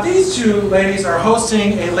 So these two ladies are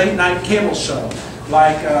hosting a late night cable show,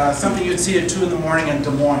 like something you'd see at 2 in the morning in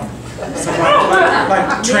Des Moines. So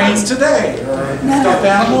like Trains Today or Stuffed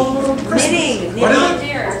Animal Christmas. Knitting. What is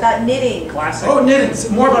it? It's about knitting. Classic. Oh, knitting.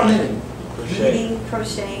 More about knitting. Knitting,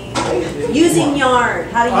 crocheting, using yarn.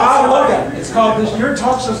 How to use I love yarn. that. It's called, your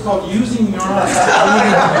talk show is called Using Yarn.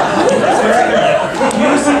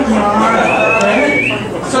 Using Yarn. Okay?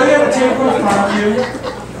 So you have a table in front of you.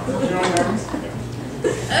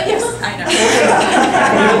 Yes, I know.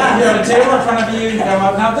 You have a table in front of you. You come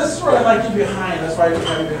up. Now this is where I like you behind. That's why I just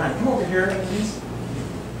want you behind. Come over here, please.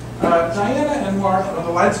 Diana and Mark, when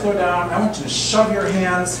the lights go down, I want you to shove your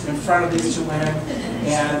hands in front of these two women,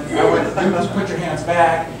 and I want you to put your hands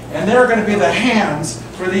back, and they're going to be the hands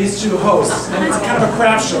for these two hosts. And it's kind of a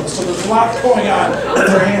craft show, so there's a lot going on with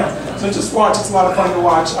their hands. So just watch, it's a lot of fun to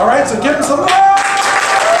watch. All right, so give them some love!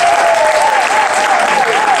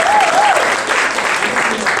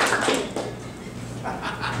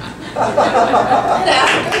 Good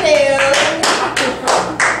afternoon.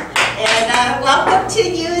 And welcome to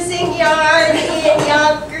Using Yarn in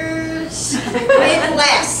Yonkers,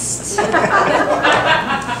 Midwest.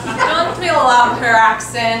 Don't we love her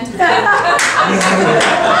accent? Stop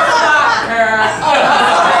her.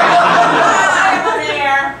 I'm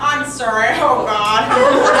there. I'm sorry. Oh God.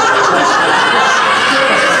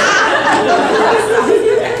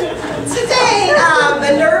 Today,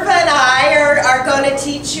 Minerva and I are going to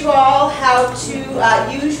teach you all how to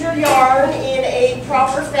use your yarn in a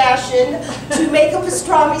proper fashion to make a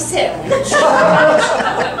pastrami sandwich. God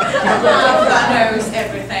knows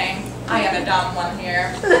everything. I am a dumb one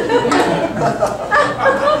here.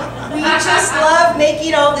 We just love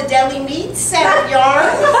making all the deli meats out of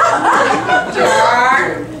yarn.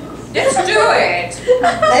 Yarn. Let's do it.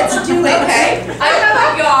 Let's do it. Okay. I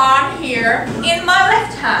have a yarn here in my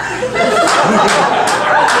left hand.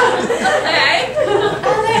 Okay.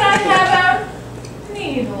 And then I have a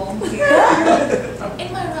needle here in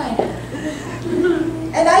my right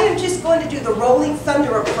hand. And I am just going to do the rolling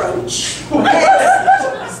thunder approach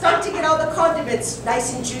and start to get all the condiments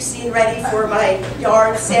nice and juicy and ready for my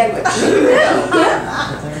yarn sandwich. Make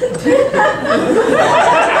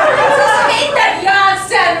that yarn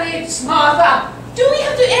sandwich, Martha. Do we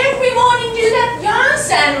have to every morning do that yarn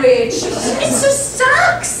sandwich? It just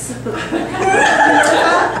sucks.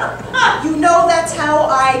 You know that's how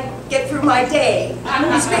I get through my day.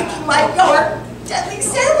 Is making my yarn deadly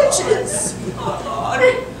sandwiches. God,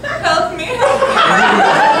 help me.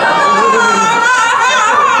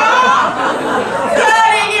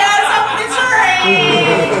 Daddy, yes, I'm misery.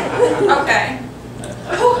 Okay.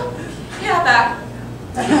 Oh, yeah, back.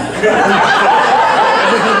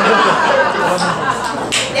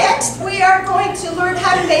 Next, we are going to learn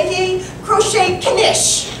how to make a crochet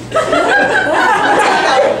knish. I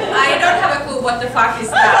don't have a clue what the fuck is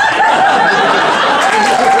that.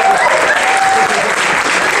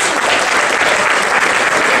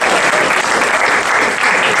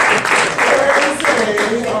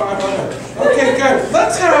 Okay, good.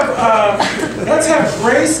 Let's have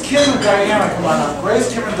Grace, Kim, and Diana come on up.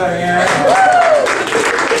 Grace, Kim, and Diana.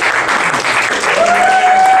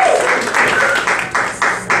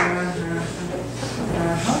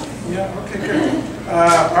 Yeah. Okay. Good.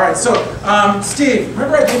 All right. So, Steve,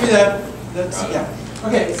 remember I gave you that? Yeah.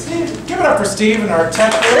 Okay, Steve. Give it up for Steve and our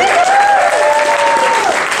tech.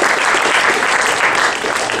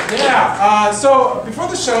 Yeah, so before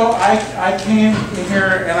the show, I came in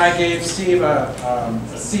here and I gave Steve a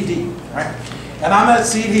CD, right? And on that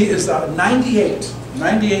CD is 98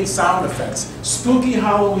 sound effects, spooky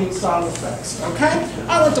Halloween sound effects, okay?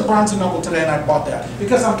 I went to Barnes & Noble today and I bought that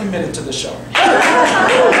because I'm committed to the show.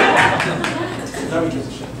 Nobody gives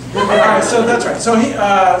a shit. All right, so that's right. So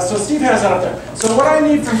so Steve has that up there. So what I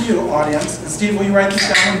need from you, audience, and Steve, will you write these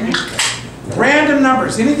down with me? Random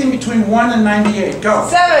numbers, anything between 1 and 98. Go.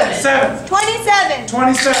 7. 7. 27.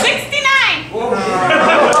 27. 69.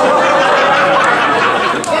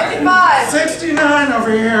 55. 69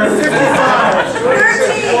 over here. 55.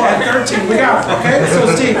 13. And 13. We got it. Okay. So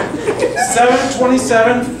Steve, 7,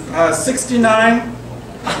 27, 69.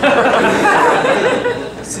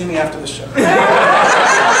 See me after the show.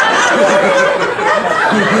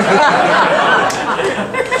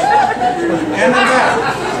 And then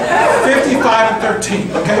that. 55 and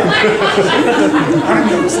 13, okay? I don't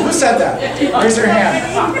know, who said that? Raise your hand.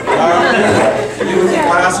 You with the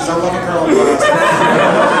glasses, I love a girl in glasses.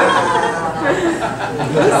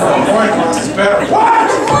 Boy, glasses better. What?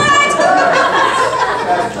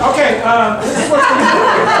 this is what's going to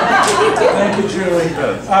happen. Thank you, Julie.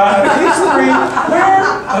 These three,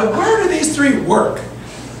 where do these three work?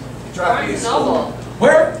 Trapeze.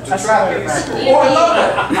 Where? The trapeze. Oh, I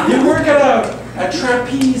love it. You work at a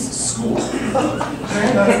trapeze school.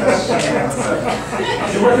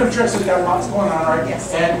 You work in a trapeze, so you got lots going on, right?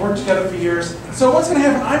 Yes. And work together for years. So what's going to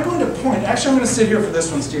happen? I'm going to point. Actually, I'm going to sit here for this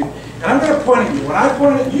one, Steve. And I'm going to point at you. When I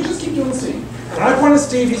point at you, just keep doing the scene. When I point at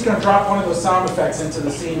Steve, he's going to drop one of those sound effects into the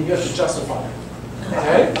scene. You have to justify it.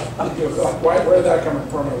 Okay? Where did that come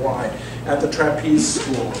from and why? At the trapeze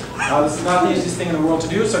school. This is not the easiest thing in the world to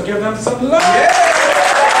do, so give them some love. Yeah!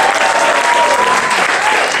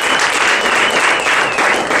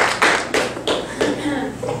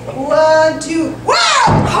 1, 2, wow!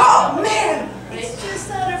 Oh man! It's just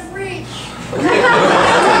out of reach.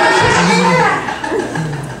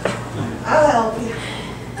 I'll help you.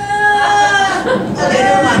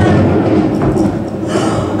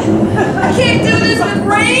 I can't do this with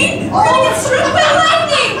rain. I'm gonna get struck by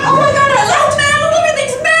lightning. Oh my God! It's metal.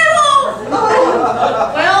 Everything's metal.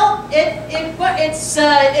 Well, it's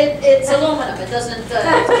aluminum. It doesn't.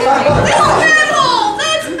 That's metal.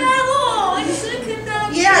 That's metal. I just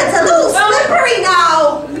couldn't. Yeah, it's a little slippery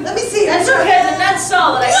now. Let me see. That's okay. The nut's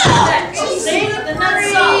solid. I got that. See, the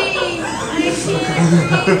nut's solid.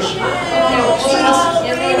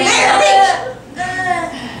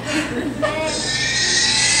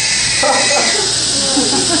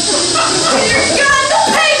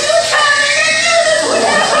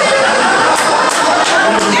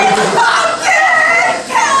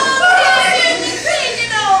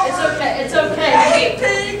 It's okay.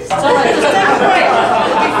 It's all right. Just take a break.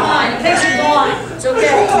 It'll be fine. The pigs are gone. It's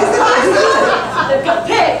okay.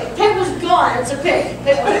 The pig was gone. It's a pig.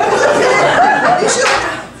 You should.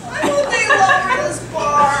 I won't be longer this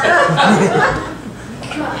bar.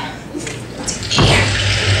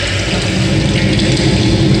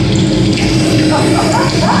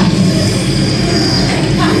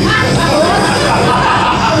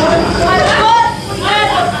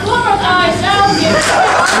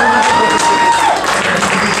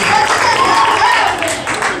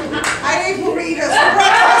 I ate burritos for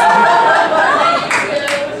breakfast.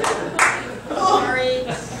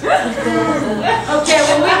 Okay,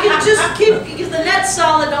 well we can just keep the net's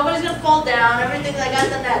solid. Nobody's gonna fall down. Everything I got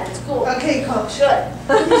the net. It's cool. Okay, coach. Good.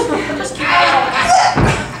 Just keep on.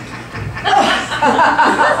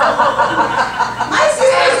 My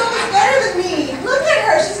sister's always better than me. Look at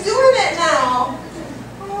her. She's doing it now.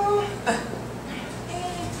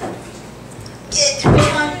 Come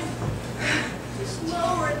on. Just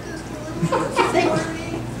lower it just a little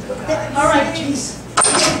bit. All right, jeez.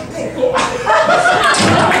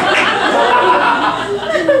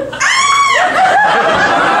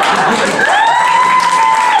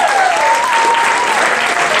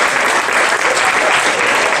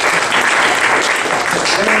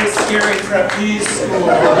 Very scary trapeze school.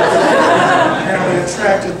 And we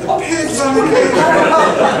attracted the pigs on the cage.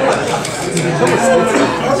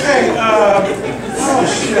 Okay, oh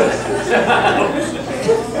shit.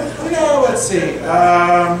 Let's see.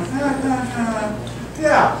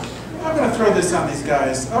 Yeah, I'm going to throw this on these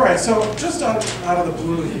guys. All right, so just out of the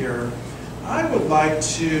blue here, I would like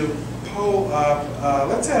to pull up,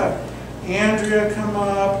 let's have Andrea come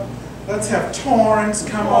up. Let's have Torrance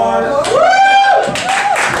come up.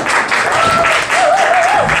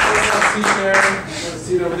 Seat there, there's a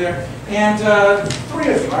seat over there. And 3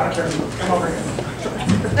 of you, I don't care who, come over here.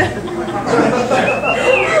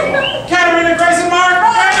 Katarina, Grace, and Mark!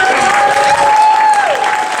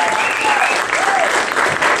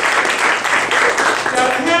 Got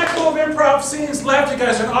a handful of improv scenes left. You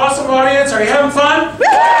guys are an awesome audience. Are you having fun?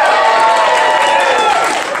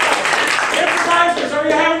 Improvisers, are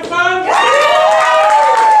you having fun?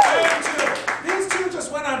 These two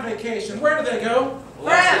just went on vacation. Where did they go?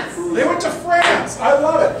 France. They went to France. I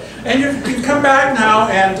love it. And you can come back now,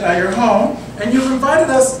 and you're home, and you've invited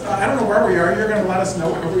us. I don't know where we are. You're going to let us know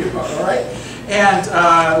where we are, all right? And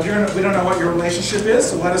we don't know what your relationship is,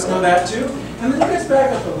 so let us know that too. And then you guys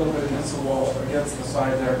back up a little bit against the wall, or against the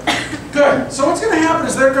side there. Good. So what's going to happen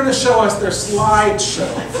is they're going to show us their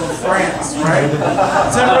slideshow from France, right?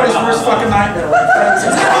 It's everybody's worst fucking nightmare, right? France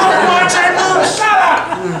says, "Oh, watch it, move, shut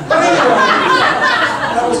up!" But anyway,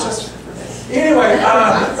 that was just. Anyway,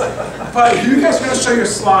 but you guys are going to show your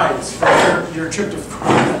slides for your trip to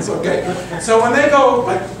France, okay? So when they go,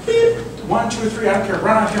 like, beep, 1, 2, 3, I don't care,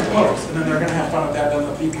 run out here and pose, and then they're going to have fun with that, then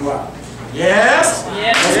they'll beep you out. Yes?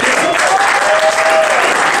 Yes.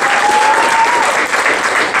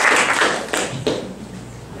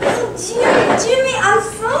 Jimmy, I'm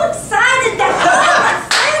so excited that all of our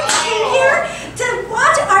friends came here to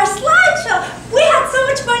watch our slide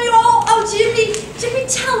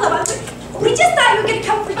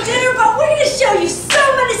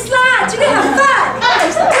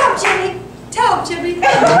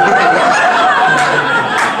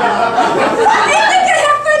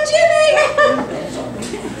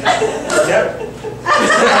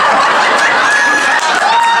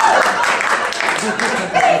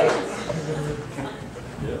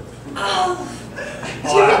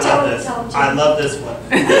I love this one.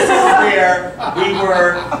 This is where we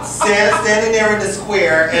were standing there in the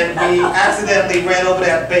square and we accidentally ran over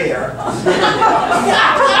that bear. That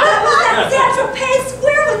was that Central Pay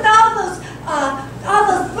Square with all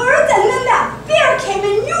those birds, and then that bear came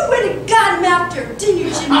and you went and got him after, didn't you,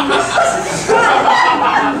 Jimmy? That's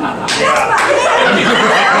my man.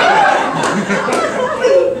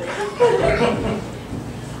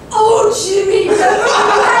 Oh, Jimmy, remember when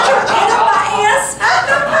you had your head up my ass?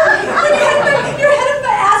 When you had your head up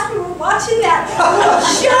my ass, we were watching that little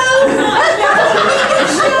show.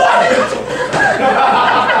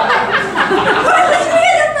 Why was your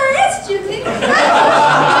head up my ass, Jimmy?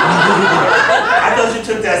 I thought you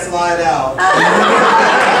took that slide out.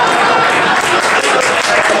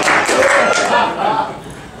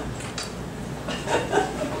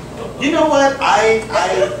 You know what? I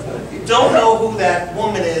don't know who that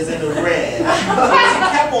woman is in the red. She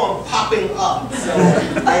kept on popping up, so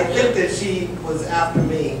I think that she was after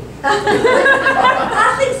me.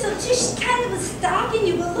 I think so too. She kind of was stalking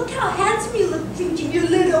you, but look how handsome you look in your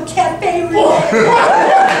little cafe room.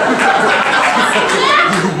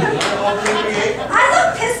 I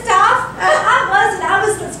look pissed off. I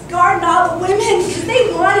was just guarding all the women because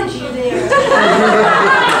they wanted you there.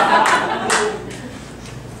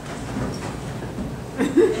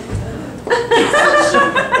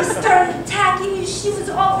 She started attacking you. She was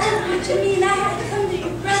all over you, Jimmy, and I had to come to your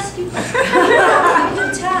rescue. Having a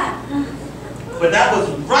good time. But that was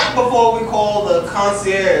right before we called the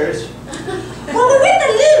concierge. Well, we were at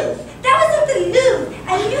the Louvre. That was at the Louvre,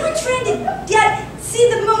 and you were trying to see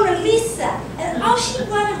the Mona Lisa, and all she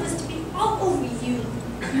wanted was to be all over you.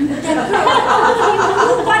 That girl was all over you when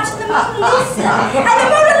you were watching the Mona Lisa, and the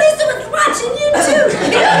Mona Lisa was watching you too.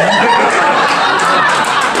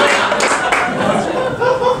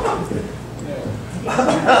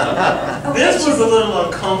 This was a little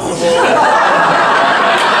uncomfortable.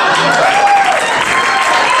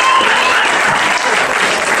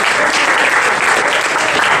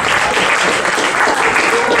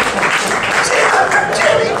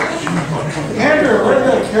 Andrew, where did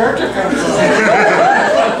that character come from?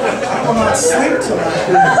 I will not sleep tonight.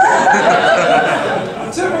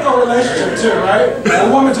 Typical relationship too, right? The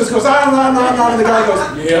woman just goes, and the guy goes,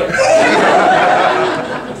 yep.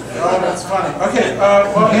 Oh, that's funny. Okay,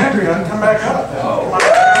 well, Andrea, come back up. Come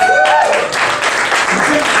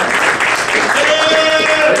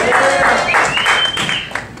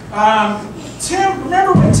on. Tim,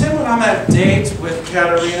 remember when Tim went on that date with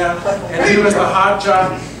Katerina, and he was the hot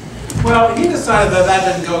jock? Well, he decided that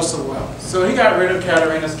didn't go so well. So he got rid of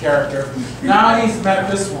Katerina's character. Now he's met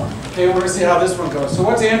this one. Okay, we're going to see how this one goes. So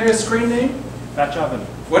what's Andrea's screen name? Dutch oven.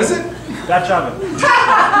 What is it? Dutch oven.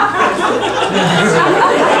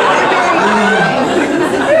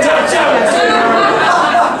 Dutch oven.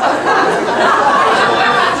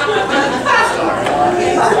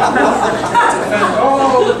 And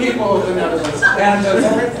all the people of the Netherlands.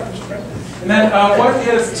 And then what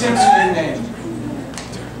is Tim's screen name?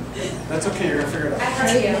 That's okay, you're going to figure it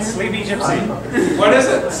out. Sleepy Gypsy. What is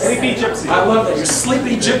it? Sleepy Gypsy. I love that. You're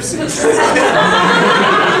Sleepy Gypsy.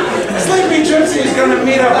 Sleepy Gypsy is going to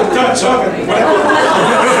meet up with Dutch Oven.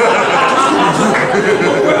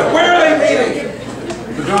 Where are they meeting?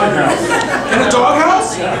 The doghouse. In a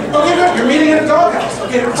doghouse? Okay, good. You're meeting in a doghouse.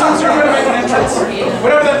 Okay, sounds like you're going to make an entrance.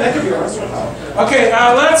 Whatever that could be a restaurant. Okay,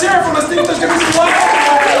 let's hear it from the Sleepy Gypsy.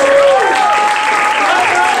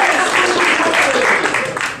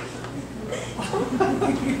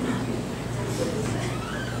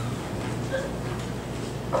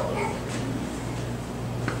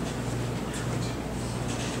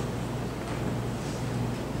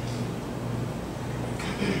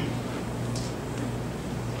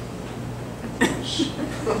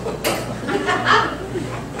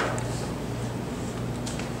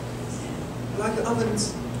 Like the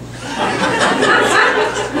ovens.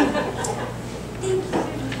 Thank you,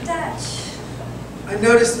 Dutch. I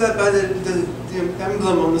noticed that by the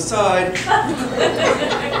emblem on the side.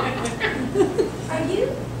 Are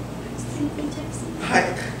you Sleepy Gypsy? I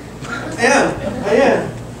am.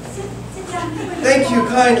 Sit down. Thank you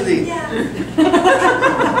kindly. Yeah.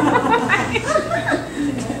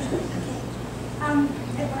 I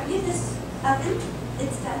brought you this oven.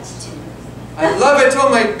 It's Dutch too. I love it. Oh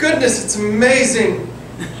my goodness, it's amazing.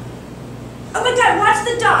 Oh my God! Watch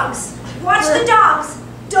the dogs. Watch the dogs.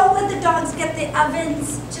 Don't let the dogs get the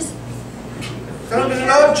ovens. Just. Found it an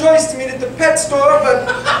odd choice to meet at the pet store, but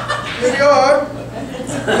here we are.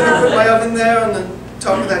 I'm gonna put my oven there on the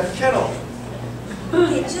top of that kettle.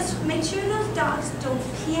 Okay, just make sure those dogs don't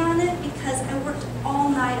pee on it because I worked all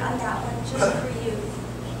night on that one just for you.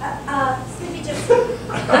 Sleepy Gypsy.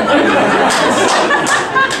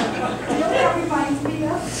 That reminds me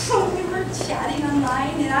of when we were chatting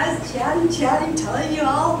online, and I was chatting, telling you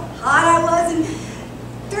how hot I was, and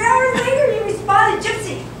 3 hours later you responded,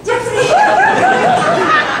 Gypsy, Gypsy.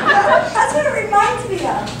 That's what it reminds me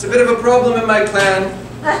of. It's a bit of a problem in my clan.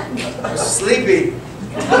 I'm sleepy.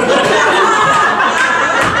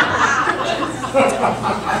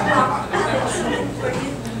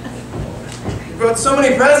 You brought so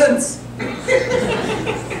many presents. A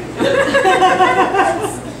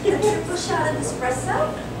triple shot of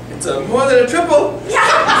espresso? It's more than a triple.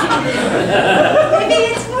 Maybe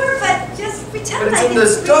it's more, but just pretend But it's like in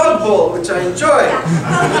this dog bowl, which I enjoy. Yeah.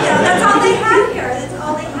 Well, that's all they had here. That's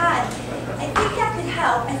all they had. I think that could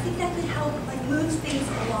help. I think that could help, like, move things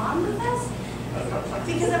along with us.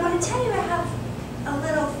 Because I want to tell you, I have a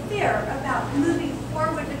little fear about moving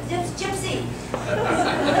forward with this Gypsy. A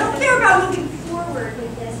little fear about moving forward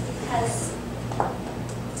with this because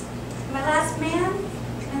my last man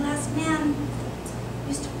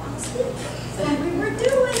used to fall asleep when we were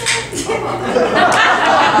doing it.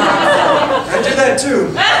 I did that too.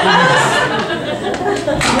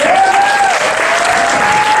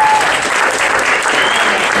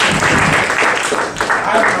 I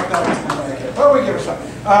don't know if that was going to make it, but we give it a shot.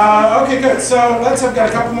 Okay, good. So I've got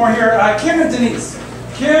a couple more here. Kim and Denise.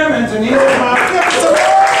 Kim and Denise, come on. Give us a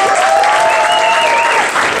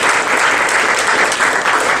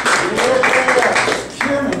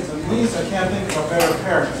Kim and Denise, I can't think of a better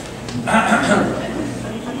pair.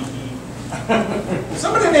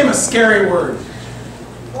 Somebody name a scary word.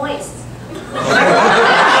 Moist. Who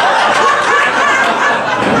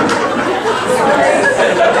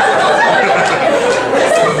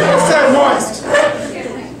said moist?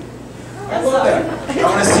 I love that. I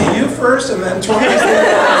want to see you first and then Tori. Okay,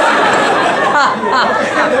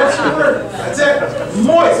 there's your word. That's it.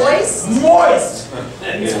 Moist. Moist? Moist.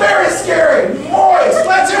 It's very scary. Moist.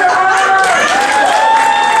 Let's hear it.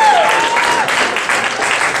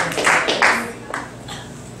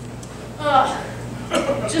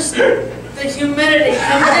 Just the humidity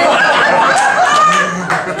coming in.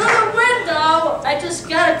 Through the window, I just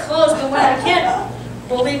got it closed, but I can't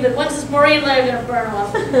believe it. When's this marine layer going to burn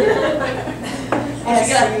off? As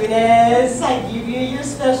soon as I give you your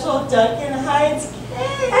special Duncan Hines cake.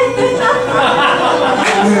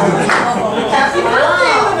 Happy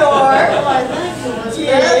birthday, Lenore. Why, thank you.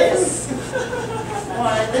 Yes.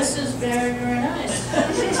 Why, this is very, very nice.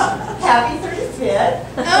 Happy 35th.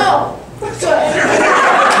 Oh, good.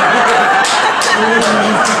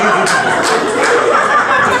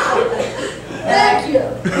 Thank you.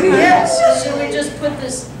 Yes, should we just put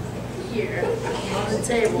this here on the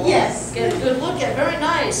table? Yes. Get a good look at it. Very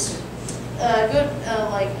nice. Good,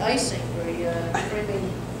 like icing. Very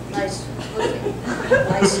nice looking.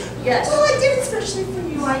 Icing. Yes. Well, I did it especially for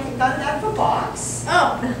you. I got it out of a box.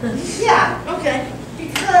 Oh. Yeah. Okay.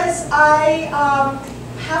 Because I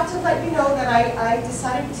have to let you know that I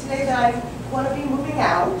decided today that I want to be moving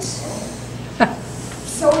out.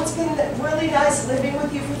 So it's been really nice living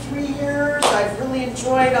with you for 3 years. I've really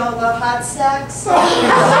enjoyed all the hot sex. But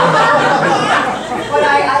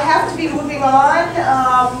I have to be moving on,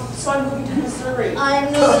 so I'm moving to Missouri. I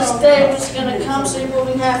knew this day was going to come, so you're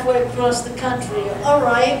moving halfway across the country. All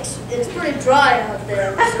right. It's pretty dry out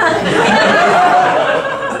there.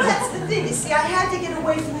 That's the thing. You see, I had to get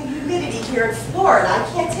away from the humidity here in Florida. I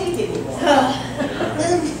can't take it anymore.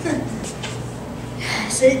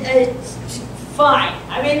 See, it's fine.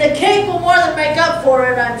 I mean, the cake will more than make up for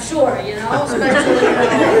it, I'm sure, you know, especially,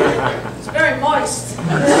 it's very moist.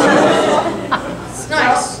 It's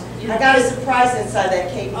nice. I got a surprise inside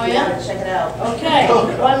that cake. Oh, If you yeah? want to check it out. Okay,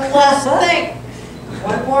 one last thing.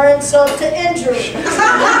 One more insult to injury.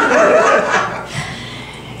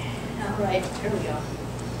 All right, here we go.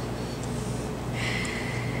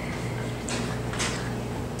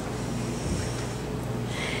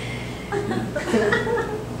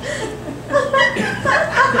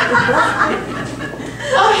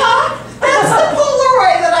 That's the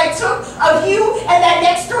Polaroid that I took of you and that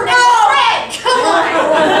next door neighbor friend. Come on!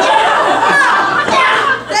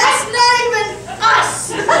 Yeah, that's not even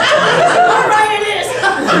us! All right, it is!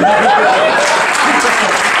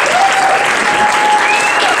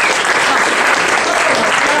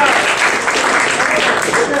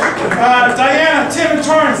 Diana, Tim, and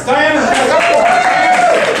Torrance. Diana,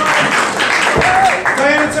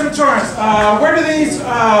 Tim, and Torrance. Where do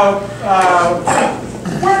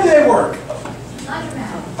they work?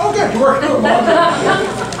 Oh, good. You work at the laundry.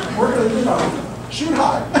 Work at, you know, shoot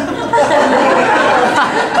high.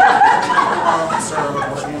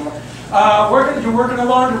 You're working a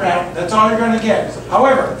laundromat. That's all you're going to get.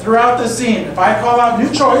 However, throughout this scene, if I call out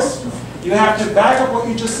new choice, you have to back up what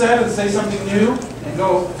you just said and say something new and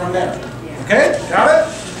go from there. Okay? Got it?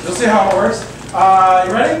 You'll see how it works.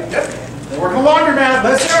 You ready? Yep. They're working a laundromat.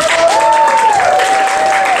 Let's hear it.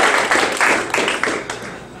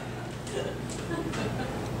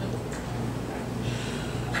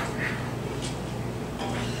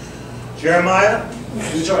 Jeremiah?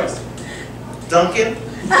 New choice. Duncan?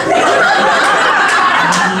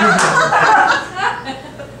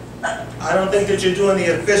 I don't think that you're doing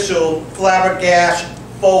the official flabbergash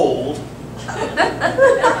fold.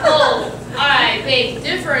 Oh, I beg to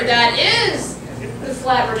differ. That is the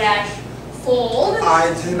flabberdash fold.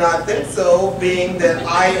 I do not think so, being that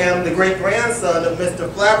I am the great-grandson of Mr.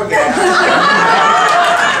 Flabbergast.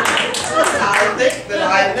 I think that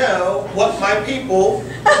I know what my people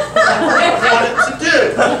wanted to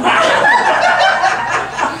do.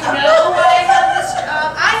 No, I have this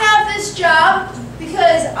job. I have this job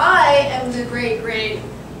because I am the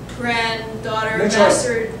great-great-granddaughter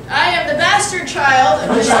bastard. I am the bastard child of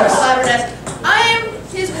Mr. Flabbergast. I am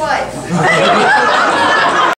his wife.